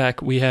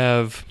cornerback, we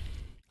have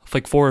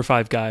like 4 or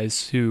 5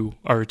 guys who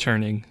are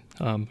returning,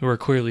 who are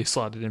clearly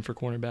slotted in for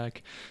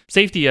cornerback.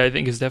 Safety, I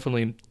think, is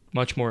definitely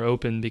much more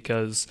open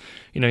because,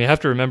 you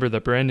have to remember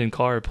that Brandon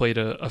Carr played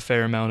a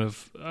fair amount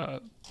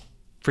of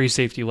free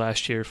safety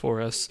last year for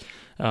us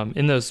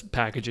in those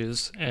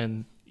packages,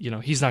 and,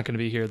 he's not going to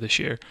be here this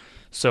year.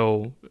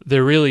 So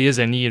there really is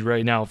a need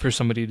right now for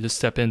somebody to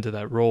step into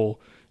that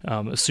role,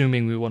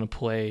 assuming we want to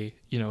play,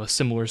 a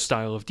similar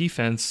style of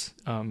defense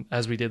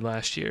as we did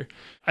last year.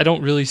 I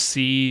don't really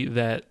see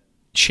that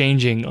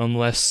changing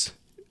unless,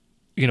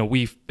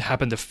 we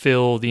happen to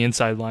fill the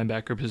inside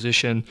linebacker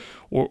position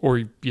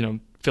or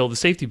fill the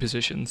safety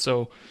position.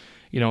 So,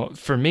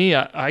 for me,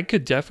 I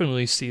could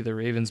definitely see the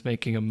Ravens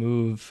making a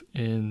move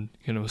in,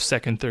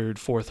 second, third,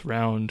 fourth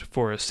round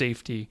for a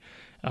safety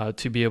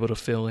to be able to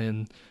fill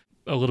in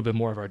a little bit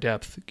more of our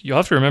depth. You'll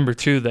have to remember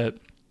too that,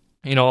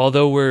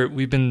 although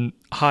we've been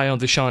high on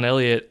Deshaun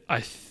Elliott,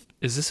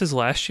 is this his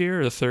last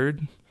year or the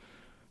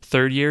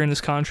third year in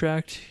his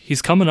contract?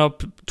 He's coming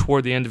up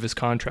toward the end of his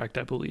contract,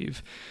 I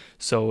believe.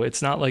 So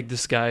it's not like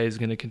this guy is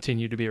going to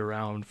continue to be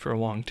around for a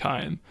long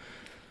time.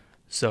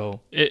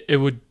 So it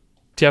would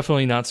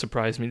definitely not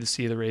surprise me to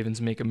see the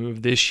Ravens make a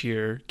move this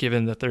year,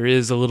 given that there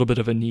is a little bit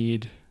of a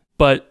need,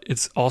 but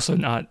it's also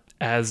not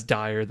as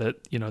dire that,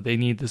 they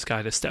need this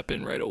guy to step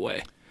in right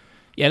away.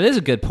 Yeah, it is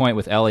a good point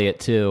with Elliott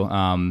too.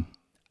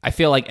 I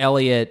feel like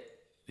Elliott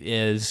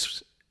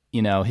is,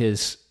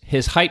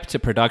 his hype to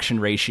production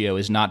ratio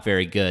is not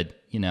very good.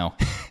 A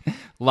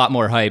lot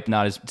more hype,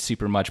 not as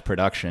super much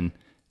production.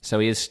 So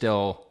he is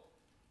still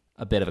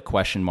a bit of a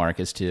question mark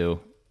as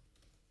to,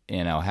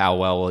 how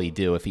well will he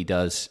do if he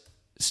does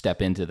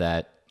step into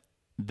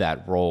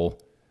that role.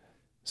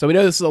 So we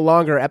know this is a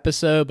longer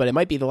episode, but it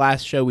might be the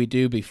last show we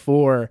do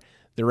before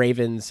the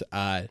Ravens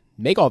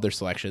make all their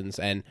selections.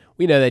 And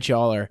we know that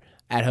y'all are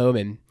at home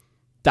and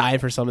dying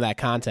for some of that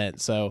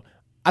content. So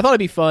I thought it'd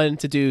be fun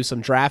to do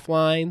some draft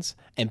lines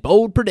and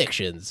bold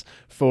predictions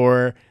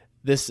for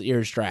this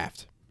year's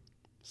draft.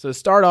 So to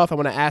start off, I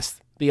want to ask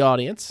the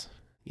audience,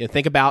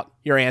 think about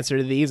your answer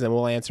to these and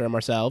we'll answer them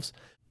ourselves.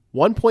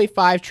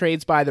 1.5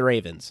 trades by the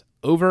Ravens,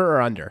 over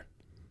or under?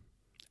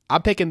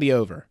 I'm picking the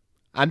over.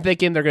 I'm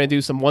thinking they're going to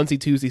do some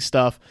onesie-twosie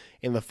stuff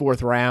in the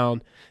 4th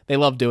round. They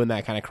love doing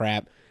that kind of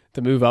crap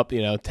to move up,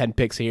 10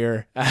 picks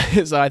here.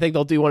 So I think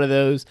they'll do one of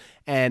those.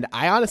 And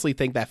I honestly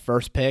think that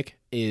first pick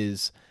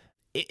is,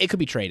 it could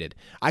be traded.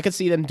 I could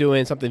see them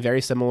doing something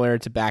very similar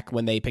to back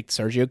when they picked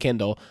Sergio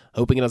Kindle,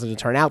 hoping it doesn't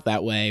turn out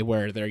that way,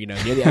 where they're,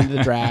 near the end of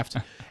the draft,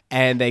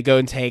 and they go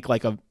and take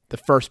like the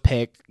first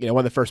pick, one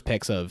of the first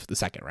picks of the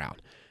 2nd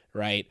round,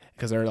 right?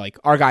 Because they're like,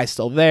 our guy's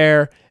still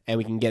there, and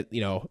we can get,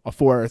 a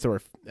 4th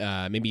or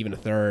maybe even a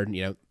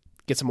 3rd,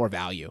 get some more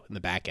value in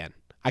the back end.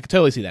 I could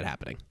totally see that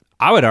happening.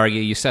 I would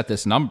argue you set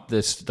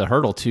the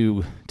hurdle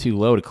too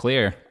low to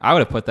clear. I would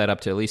have put that up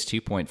to at least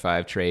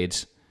 2.5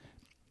 trades.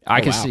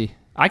 I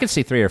could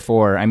see 3 or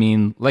 4. I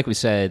mean, like we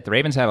said, the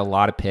Ravens have a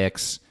lot of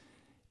picks,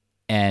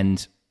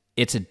 and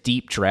it's a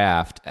deep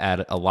draft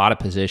at a lot of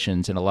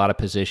positions and a lot of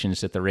positions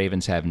that the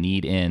Ravens have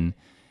need in.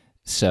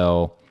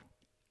 So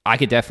I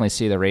could definitely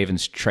see the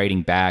Ravens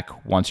trading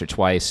back once or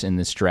twice in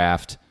this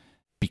draft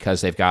because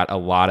they've got a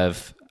lot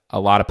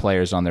of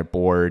players on their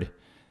board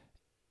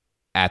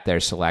at their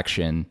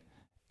selection.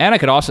 And I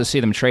could also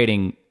see them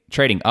trading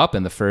up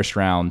in the 1st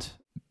round.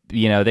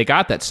 They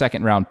got that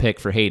 2nd round pick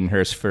for Hayden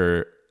Hurst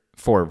for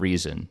a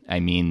reason. I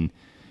mean,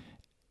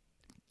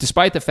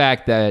 despite the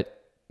fact that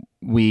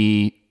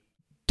we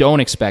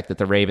don't expect that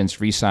the Ravens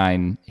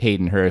re-sign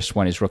Hayden Hurst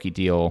when his rookie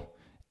deal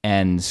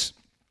ends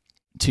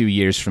 2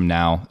 years from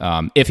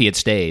now, if he had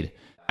stayed,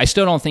 I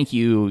still don't think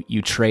you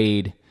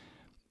trade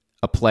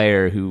a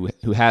player who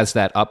has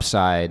that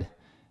upside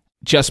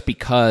just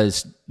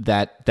because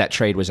that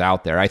trade was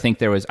out there. I think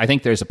there's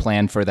a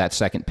plan for that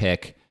 2nd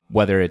pick,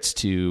 whether it's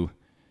to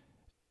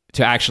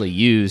to actually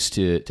use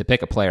to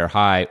pick a player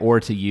high or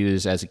to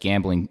use as a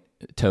gambling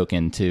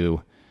token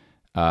to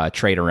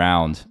trade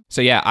around.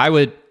 So yeah,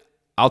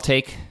 I'll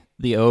take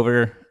the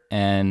over,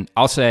 and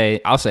I'll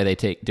say they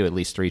do at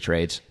least 3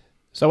 trades.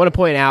 So I want to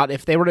point out,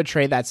 if they were to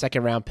trade that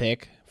second round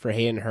pick for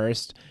Hayden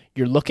Hurst,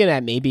 you're looking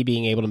at maybe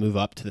being able to move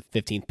up to the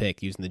 15th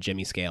pick using the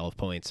Jimmy scale of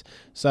points.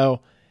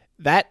 So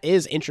that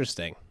is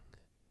interesting.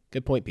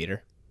 Good point,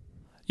 Peter.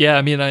 Yeah,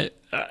 I mean,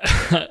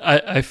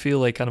 I feel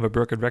like kind of a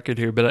broken record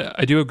here, but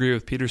I do agree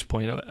with Peter's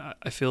point.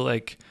 I feel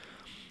like,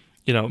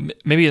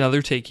 maybe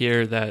another take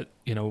here that,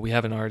 we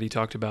haven't already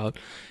talked about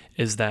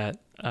is that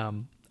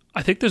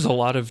I think there's a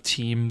lot of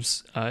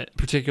teams,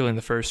 particularly in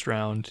the first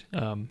round,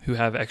 who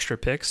have extra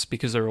picks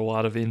because there were a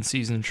lot of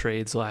in-season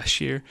trades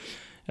last year.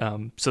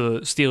 So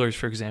the Steelers,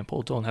 for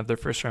example, don't have their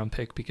first-round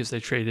pick because they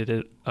traded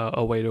it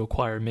away to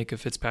acquire Minkah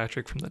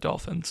Fitzpatrick from the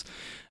Dolphins.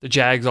 The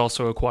Jags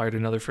also acquired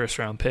another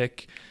first-round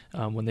pick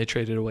when they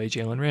traded away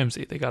Jalen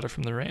Ramsey. They got it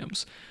from the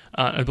Rams.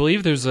 I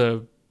believe there's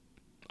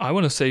I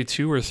want to say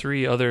 2 or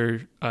 3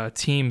 other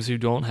teams who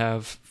don't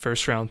have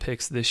first-round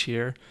picks this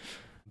year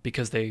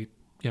because they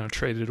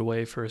traded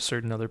away for a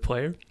certain other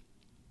player.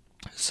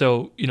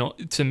 So,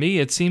 to me,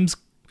 it seems,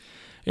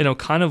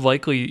 kind of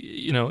likely,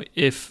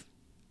 if,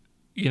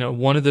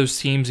 one of those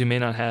teams who may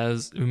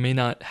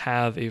not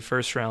have a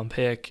first round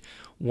pick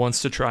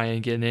wants to try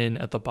and get in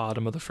at the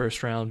bottom of the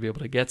first round, be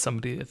able to get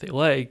somebody that they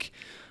like,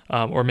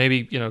 or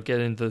maybe, get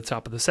into the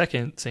top of the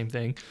second, same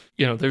thing.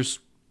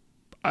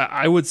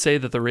 I would say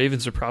that the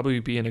Ravens would probably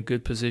be in a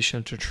good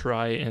position to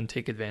try and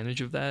take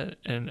advantage of that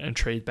and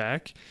trade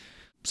back.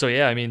 So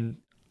yeah, I mean,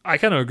 I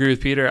kind of agree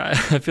with Peter. I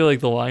feel like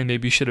the line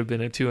maybe should have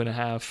been at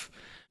 2.5.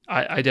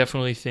 I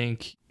definitely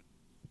think,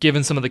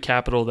 given some of the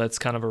capital that's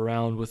kind of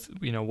around with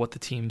what the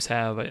teams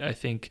have, I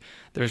think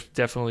there's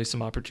definitely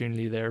some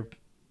opportunity there,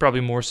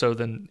 probably more so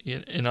than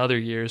in other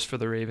years for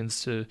the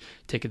Ravens to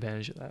take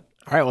advantage of that.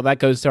 All right, well, that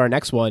goes to our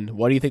next one.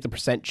 What do you think the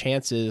percent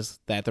chances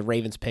that the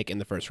Ravens pick in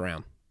the first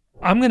round?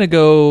 I'm gonna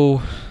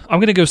go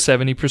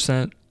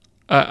 70%.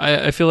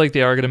 I feel like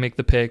they are gonna make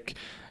the pick.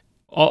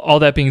 All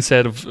that being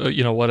said, of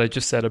what I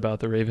just said about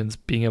the Ravens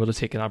being able to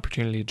take an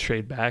opportunity to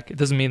trade back, it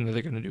doesn't mean that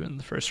they're going to do it in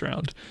the first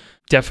round.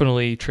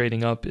 Definitely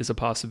trading up is a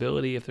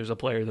possibility if there's a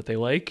player that they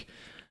like.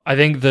 I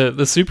think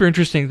the super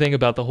interesting thing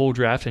about the whole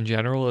draft in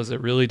general is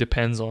it really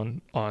depends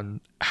on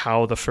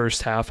how the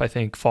first half, I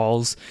think,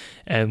 falls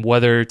and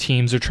whether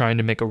teams are trying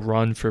to make a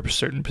run for a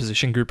certain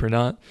position group or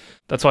not.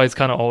 That's why it's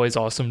kind of always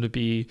awesome to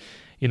be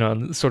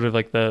sort of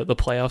like the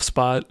playoff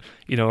spot,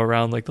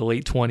 around like the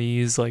late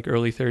 20s, like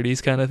early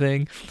 30s kind of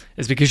thing,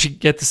 is because you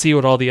get to see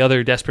what all the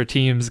other desperate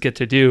teams get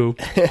to do.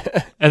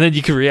 And then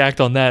you can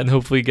react on that and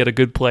hopefully get a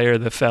good player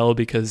that fell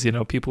because,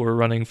 people were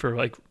running for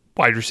like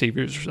wide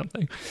receivers or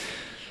something.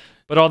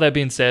 But all that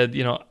being said,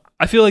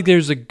 I feel like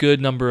there's a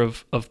good number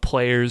of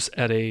players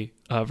at a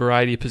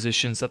variety of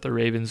positions that the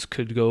Ravens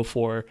could go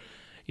for.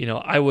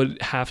 I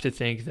would have to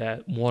think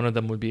that one of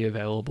them would be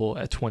available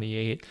at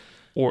 28.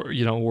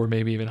 Or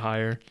maybe even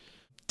higher.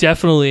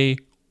 Definitely,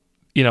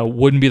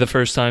 wouldn't be the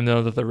first time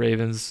though that the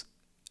Ravens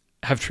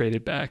have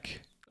traded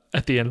back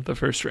at the end of the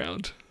first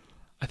round.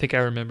 I think I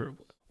remember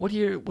what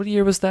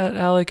year was that,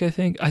 Alec? I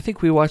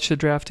think we watched the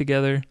draft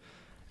together,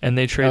 and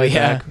they traded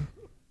back.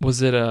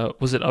 Was it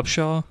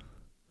Upshaw?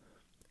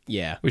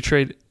 Yeah, was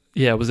it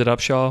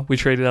Upshaw? We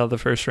traded out of the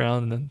first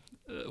round, and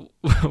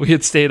then we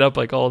had stayed up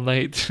like all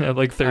night at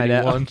like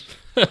 31.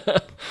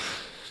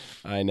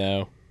 I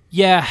know.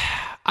 Yeah,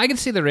 I can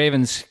see the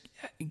Ravens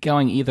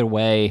going either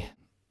way.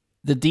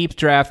 The deep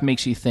draft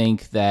makes you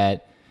think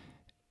that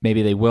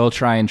maybe they will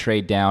try and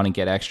trade down and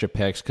get extra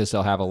picks because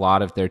they'll have a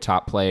lot of their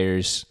top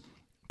players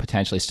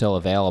potentially still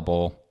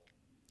available.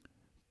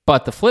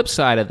 But the flip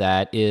side of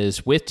that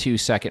is with 2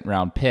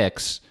 second-round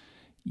picks,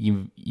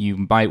 you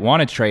might want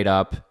to trade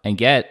up and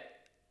get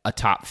a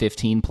top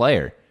 15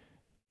 player,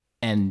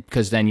 and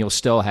because then you'll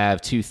still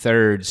have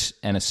 2/3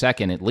 and a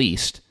second at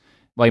least.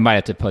 Well, you might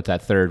have to put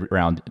that third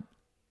round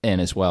in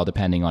as well,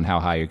 depending on how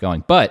high you're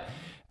going. But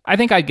I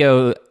think I'd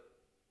go,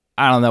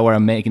 I don't know where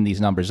I'm making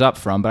these numbers up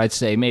from, but I'd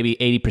say maybe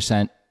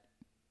 80%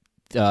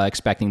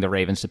 expecting the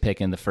Ravens to pick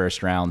in the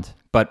first round.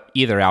 But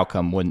either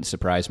outcome wouldn't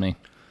surprise me.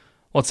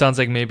 Well, it sounds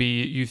like maybe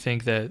you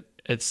think that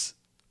it's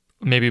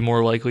maybe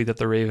more likely that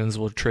the Ravens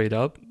will trade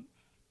up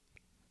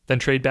than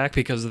trade back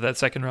because of that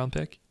second round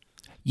pick?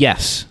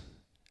 Yes,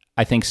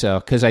 I think so.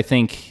 Because I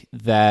think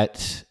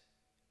that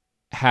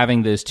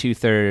having those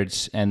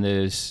 2/3 and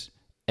those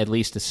at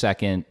least a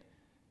second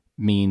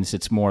means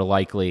it's more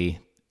likely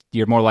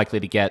you're more likely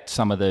to get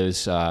some of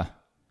those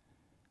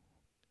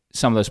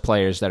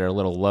players that are a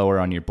little lower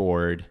on your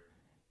board.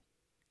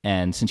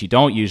 And since you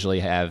don't usually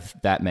have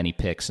that many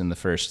picks in the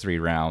first 3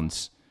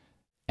 rounds,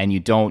 and you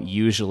don't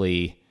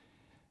usually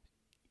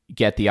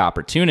get the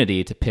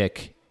opportunity to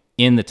pick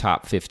in the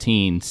top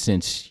 15,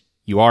 since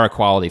you are a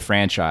quality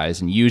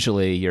franchise and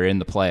usually you're in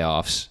the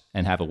playoffs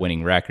and have a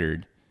winning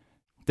record,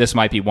 this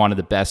might be one of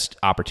the best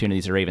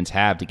opportunities the Ravens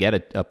have to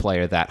get a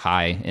player that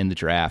high in the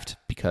draft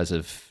because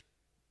of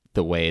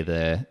the way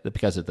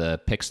because of the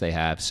picks they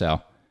have.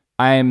 So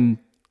I'm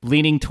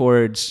leaning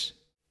towards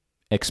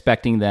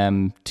expecting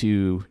them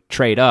to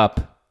trade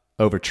up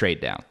over trade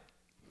down.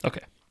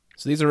 Okay.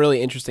 So these are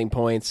really interesting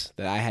points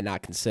that I had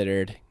not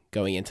considered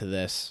going into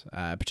this,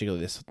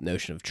 particularly this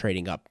notion of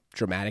trading up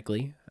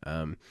dramatically.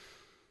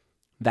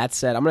 That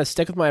said, I'm going to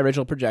stick with my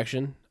original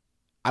projection.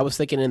 I was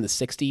thinking in the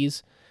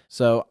 60s,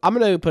 so I'm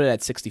going to put it at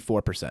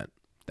 64%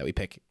 that we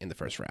pick in the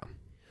first round.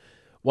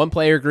 One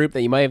player group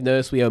that you might have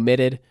noticed we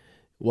omitted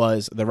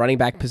was the running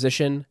back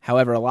position.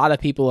 However, a lot of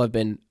people have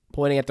been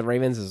pointing at the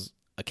Ravens as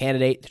a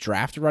candidate to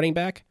draft a running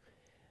back.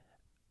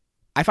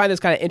 I find this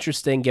kind of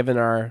interesting given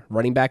our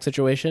running back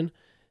situation.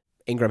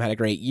 Ingram had a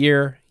great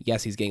year.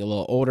 Yes, he's getting a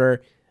little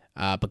older,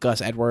 but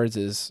Gus Edwards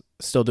is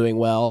still doing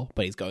well,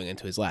 but he's going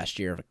into his last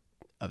year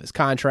of his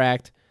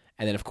contract.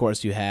 And then, of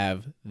course, you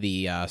have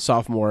the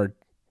sophomore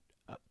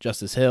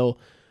Justice Hill,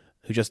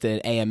 who just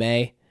did an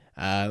AMA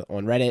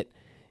on Reddit.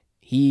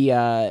 He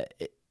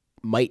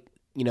might,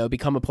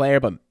 become a player,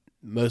 but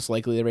most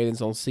likely the Ravens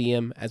don't see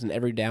him as an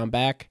every down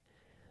back.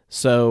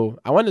 So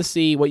I wanted to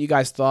see what you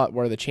guys thought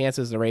were the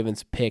chances the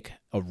Ravens pick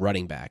a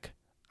running back.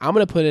 I'm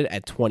going to put it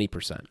at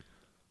 20%.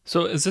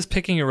 So is this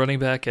picking a running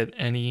back at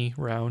any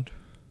round?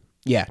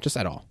 Yeah, just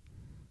at all.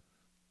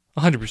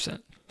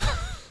 100%.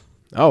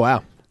 Oh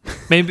wow.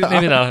 Maybe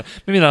not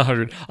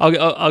 100.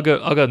 I'll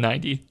go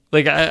 90.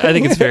 Like I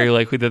think it's very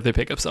likely that they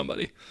pick up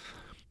somebody.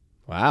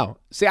 Wow.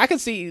 See, I could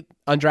see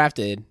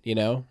undrafted,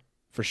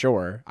 for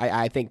sure.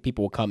 I think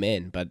people will come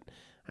in, but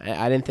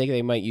I didn't think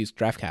they might use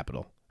draft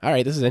capital. All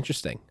right, this is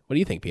interesting. What do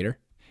you think, Peter?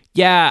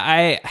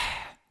 Yeah,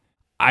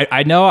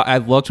 I know I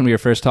looked when we were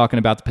first talking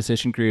about the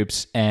position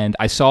groups, and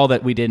I saw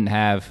that we didn't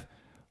have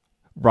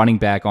running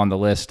back on the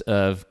list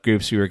of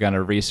groups we were going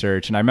to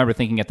research. And I remember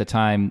thinking at the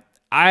time,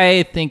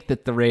 I think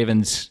that the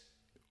Ravens,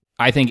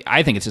 I think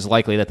it's as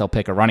likely that they'll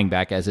pick a running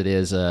back as it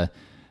is a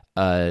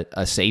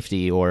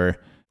safety or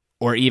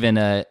even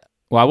I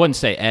wouldn't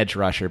say edge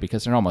rusher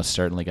because they're almost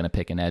certainly going to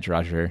pick an edge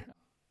rusher.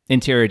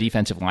 Interior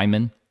defensive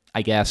lineman,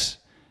 I guess.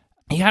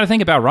 You got to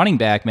think about running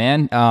back,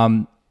 man.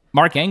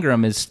 Mark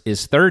Ingram is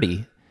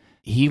 30.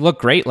 He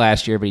looked great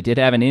last year, but he did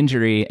have an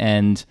injury.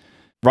 And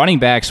running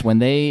backs, when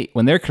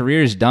their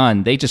career is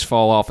done, they just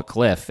fall off a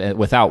cliff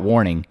without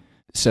warning.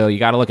 So you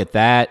got to look at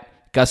that.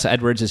 Gus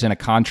Edwards is in a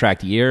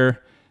contract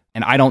year,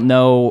 and I don't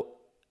know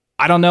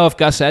if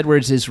Gus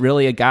Edwards is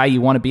really a guy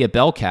you want to be a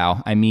bell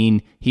cow. I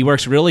mean, he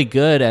works really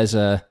good as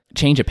a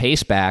change of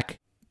pace back.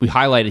 We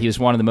highlighted he was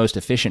one of the most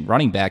efficient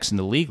running backs in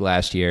the league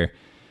last year,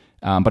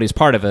 but he's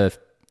part of a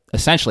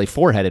essentially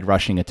four-headed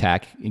rushing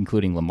attack,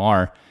 including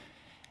Lamar.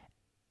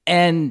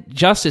 And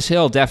Justice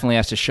Hill definitely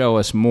has to show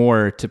us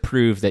more to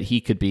prove that he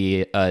could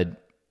be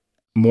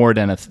more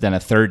than a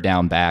third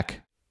down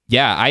back.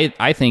 Yeah,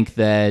 I think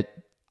that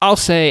I'll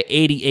say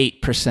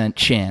 88%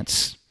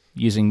 chance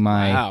using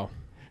my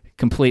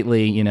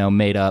completely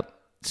made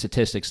up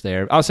statistics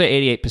there. I'll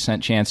say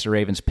 88% chance the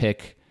Ravens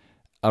pick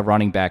a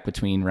running back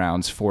between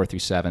rounds 4 through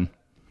 7.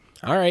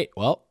 All right,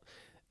 well,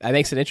 that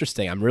makes it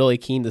interesting. I'm really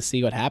keen to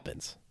see what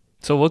happens.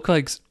 So look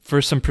like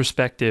for some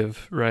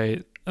perspective,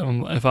 right?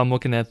 If I'm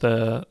looking at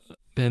the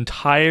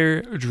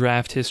entire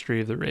draft history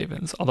of the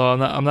Ravens, although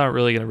I'm not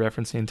really going to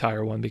reference the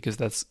entire one because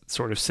that's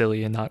sort of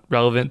silly and not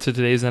relevant to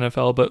today's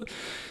NFL. But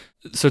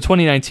so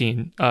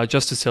 2019,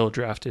 Justice Hill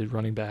drafted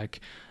running back.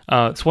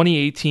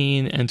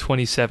 2018 and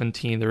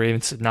 2017, the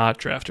Ravens did not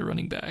draft a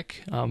running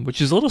back, which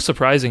is a little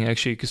surprising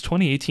actually because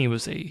 2018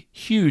 was a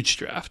huge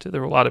draft. There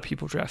were a lot of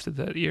people drafted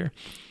that year.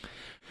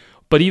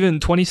 But even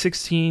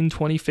 2016,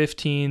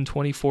 2015,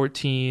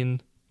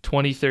 2014,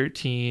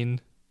 2013,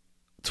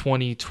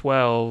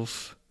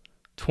 2012,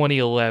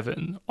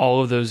 2011,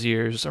 all of those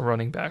years a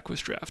running back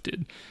was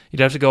drafted.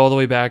 You'd have to go all the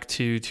way back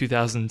to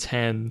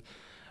 2010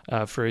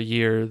 for a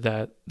year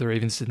that the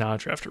Ravens did not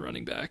draft a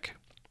running back.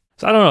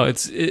 So I don't know.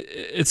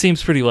 It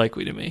seems pretty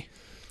likely to me.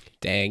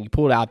 Dang, you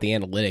pulled out the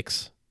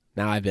analytics.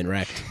 Now I've been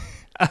wrecked.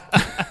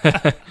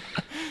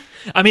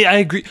 I mean, I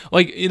agree.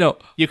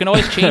 You can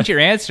always change your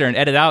answer and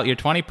edit out your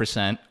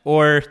 20%,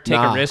 or take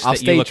a risk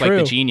that you look like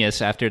the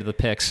genius after the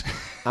picks.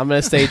 I'm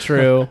gonna stay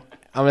true.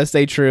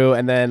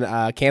 And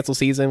then cancel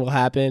season will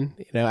happen.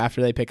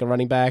 After they pick a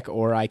running back,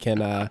 or I can,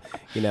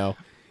 gloat.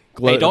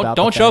 Hey,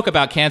 don't joke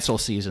about cancel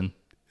season.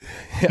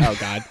 Oh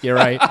God, you're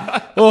right.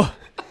 Oh,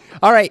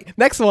 all right.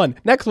 Next one.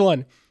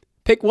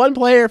 Pick one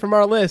player from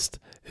our list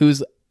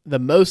who's the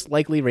most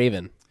likely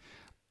Raven.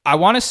 I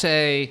want to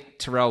say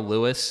Terrell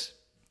Lewis,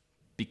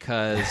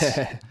 because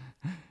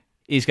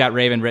he's got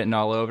Raven written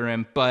all over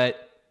him,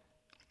 but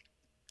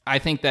I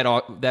think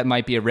that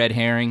might be a red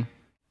herring.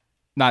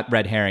 Not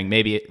red herring.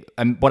 Maybe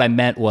what I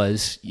meant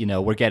was,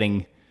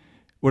 we're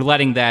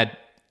letting that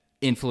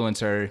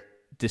influence our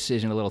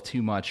decision a little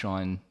too much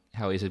on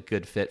how he's a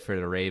good fit for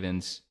the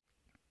Ravens.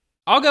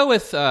 I'll go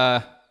with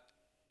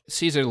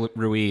Cesar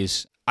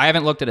Ruiz. I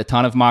haven't looked at a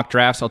ton of mock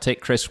drafts. I'll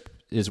take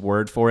Chris's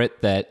word for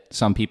it that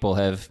some people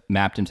have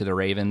mapped him to the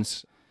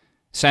Ravens.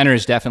 Center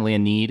is definitely a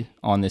need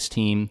on this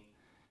team,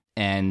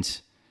 and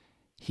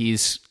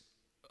he's,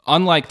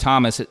 unlike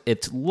Thomas,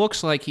 it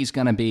looks like he's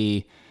going to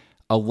be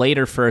a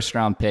later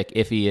first-round pick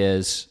if he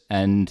is,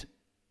 and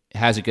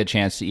has a good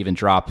chance to even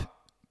drop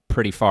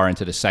pretty far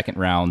into the second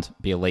round,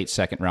 be a late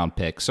second round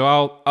pick. So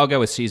I'll go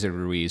with Cesar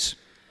Ruiz.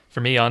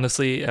 For me,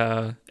 honestly,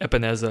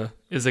 Epineza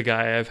is a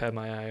guy I've had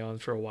my eye on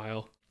for a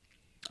while.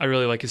 I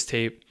really like his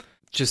tape.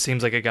 Just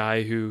seems like a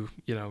guy who,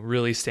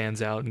 really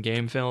stands out in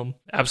game film.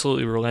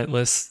 Absolutely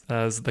relentless,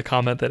 as the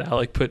comment that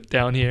Alec put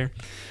down here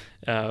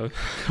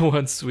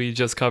once we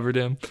just covered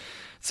him.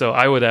 So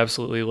I would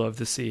absolutely love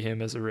to see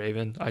him as a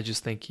Raven. I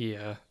just think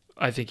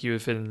I think he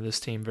would fit into this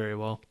team very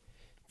well.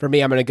 For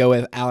me, I'm going to go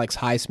with Alex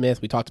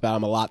Highsmith. We talked about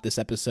him a lot this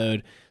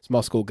episode.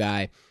 Small school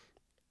guy.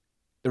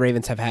 The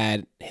Ravens have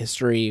had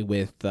history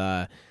with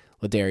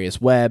Ladarius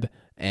Webb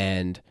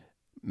and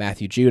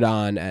Matthew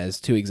Judon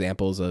as two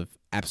examples of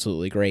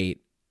absolutely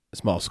great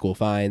small school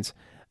finds.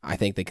 I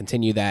think they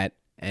continue that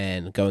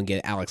and go and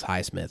get Alex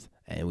Highsmith,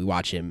 and we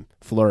watch him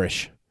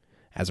flourish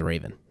as a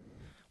Raven.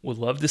 Would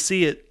love to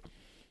see it.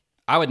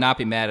 I would not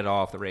be mad at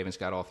all if the Ravens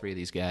got all three of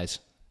these guys.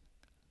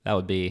 That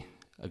would be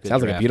a good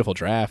Sounds draft. like a beautiful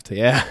draft,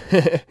 yeah.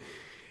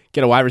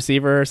 Get a wide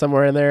receiver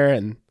somewhere in there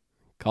and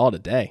call it a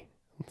day.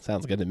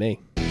 Sounds good to me.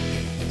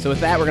 So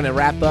with that, we're going to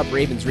wrap up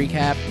Ravens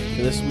Recap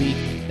for this week.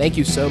 Thank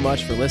you so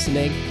much for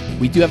listening.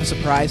 We do have a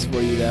surprise for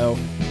you, though.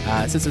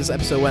 Since this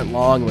episode went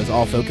long and was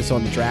all focused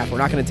on the draft, we're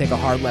not going to take a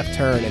hard left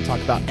turn and talk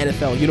about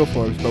NFL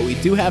uniforms, but we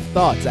do have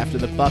thoughts after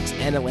the Bucs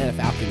and Atlanta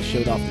Falcons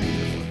showed off their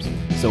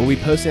uniforms. So we'll be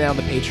posting it on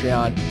the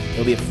Patreon.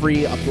 It'll be a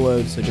free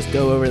upload, so just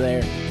go over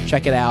there,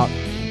 check it out,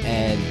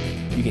 and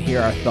you can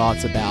hear our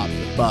thoughts about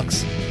the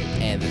Bucs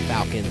and the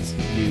Falcons'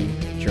 new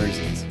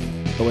jerseys.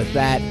 But with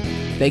that,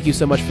 thank you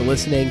so much for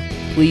listening.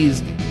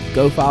 Please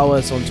go follow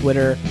us on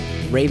Twitter,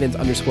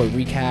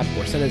 Ravens_recap,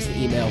 or send us an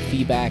email,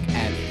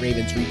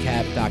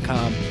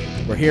 feedback@ravensrecap.com.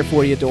 We're here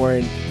for you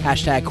during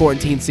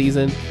 #quarantine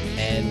season,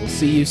 and we'll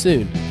see you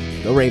soon.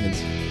 Go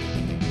Ravens.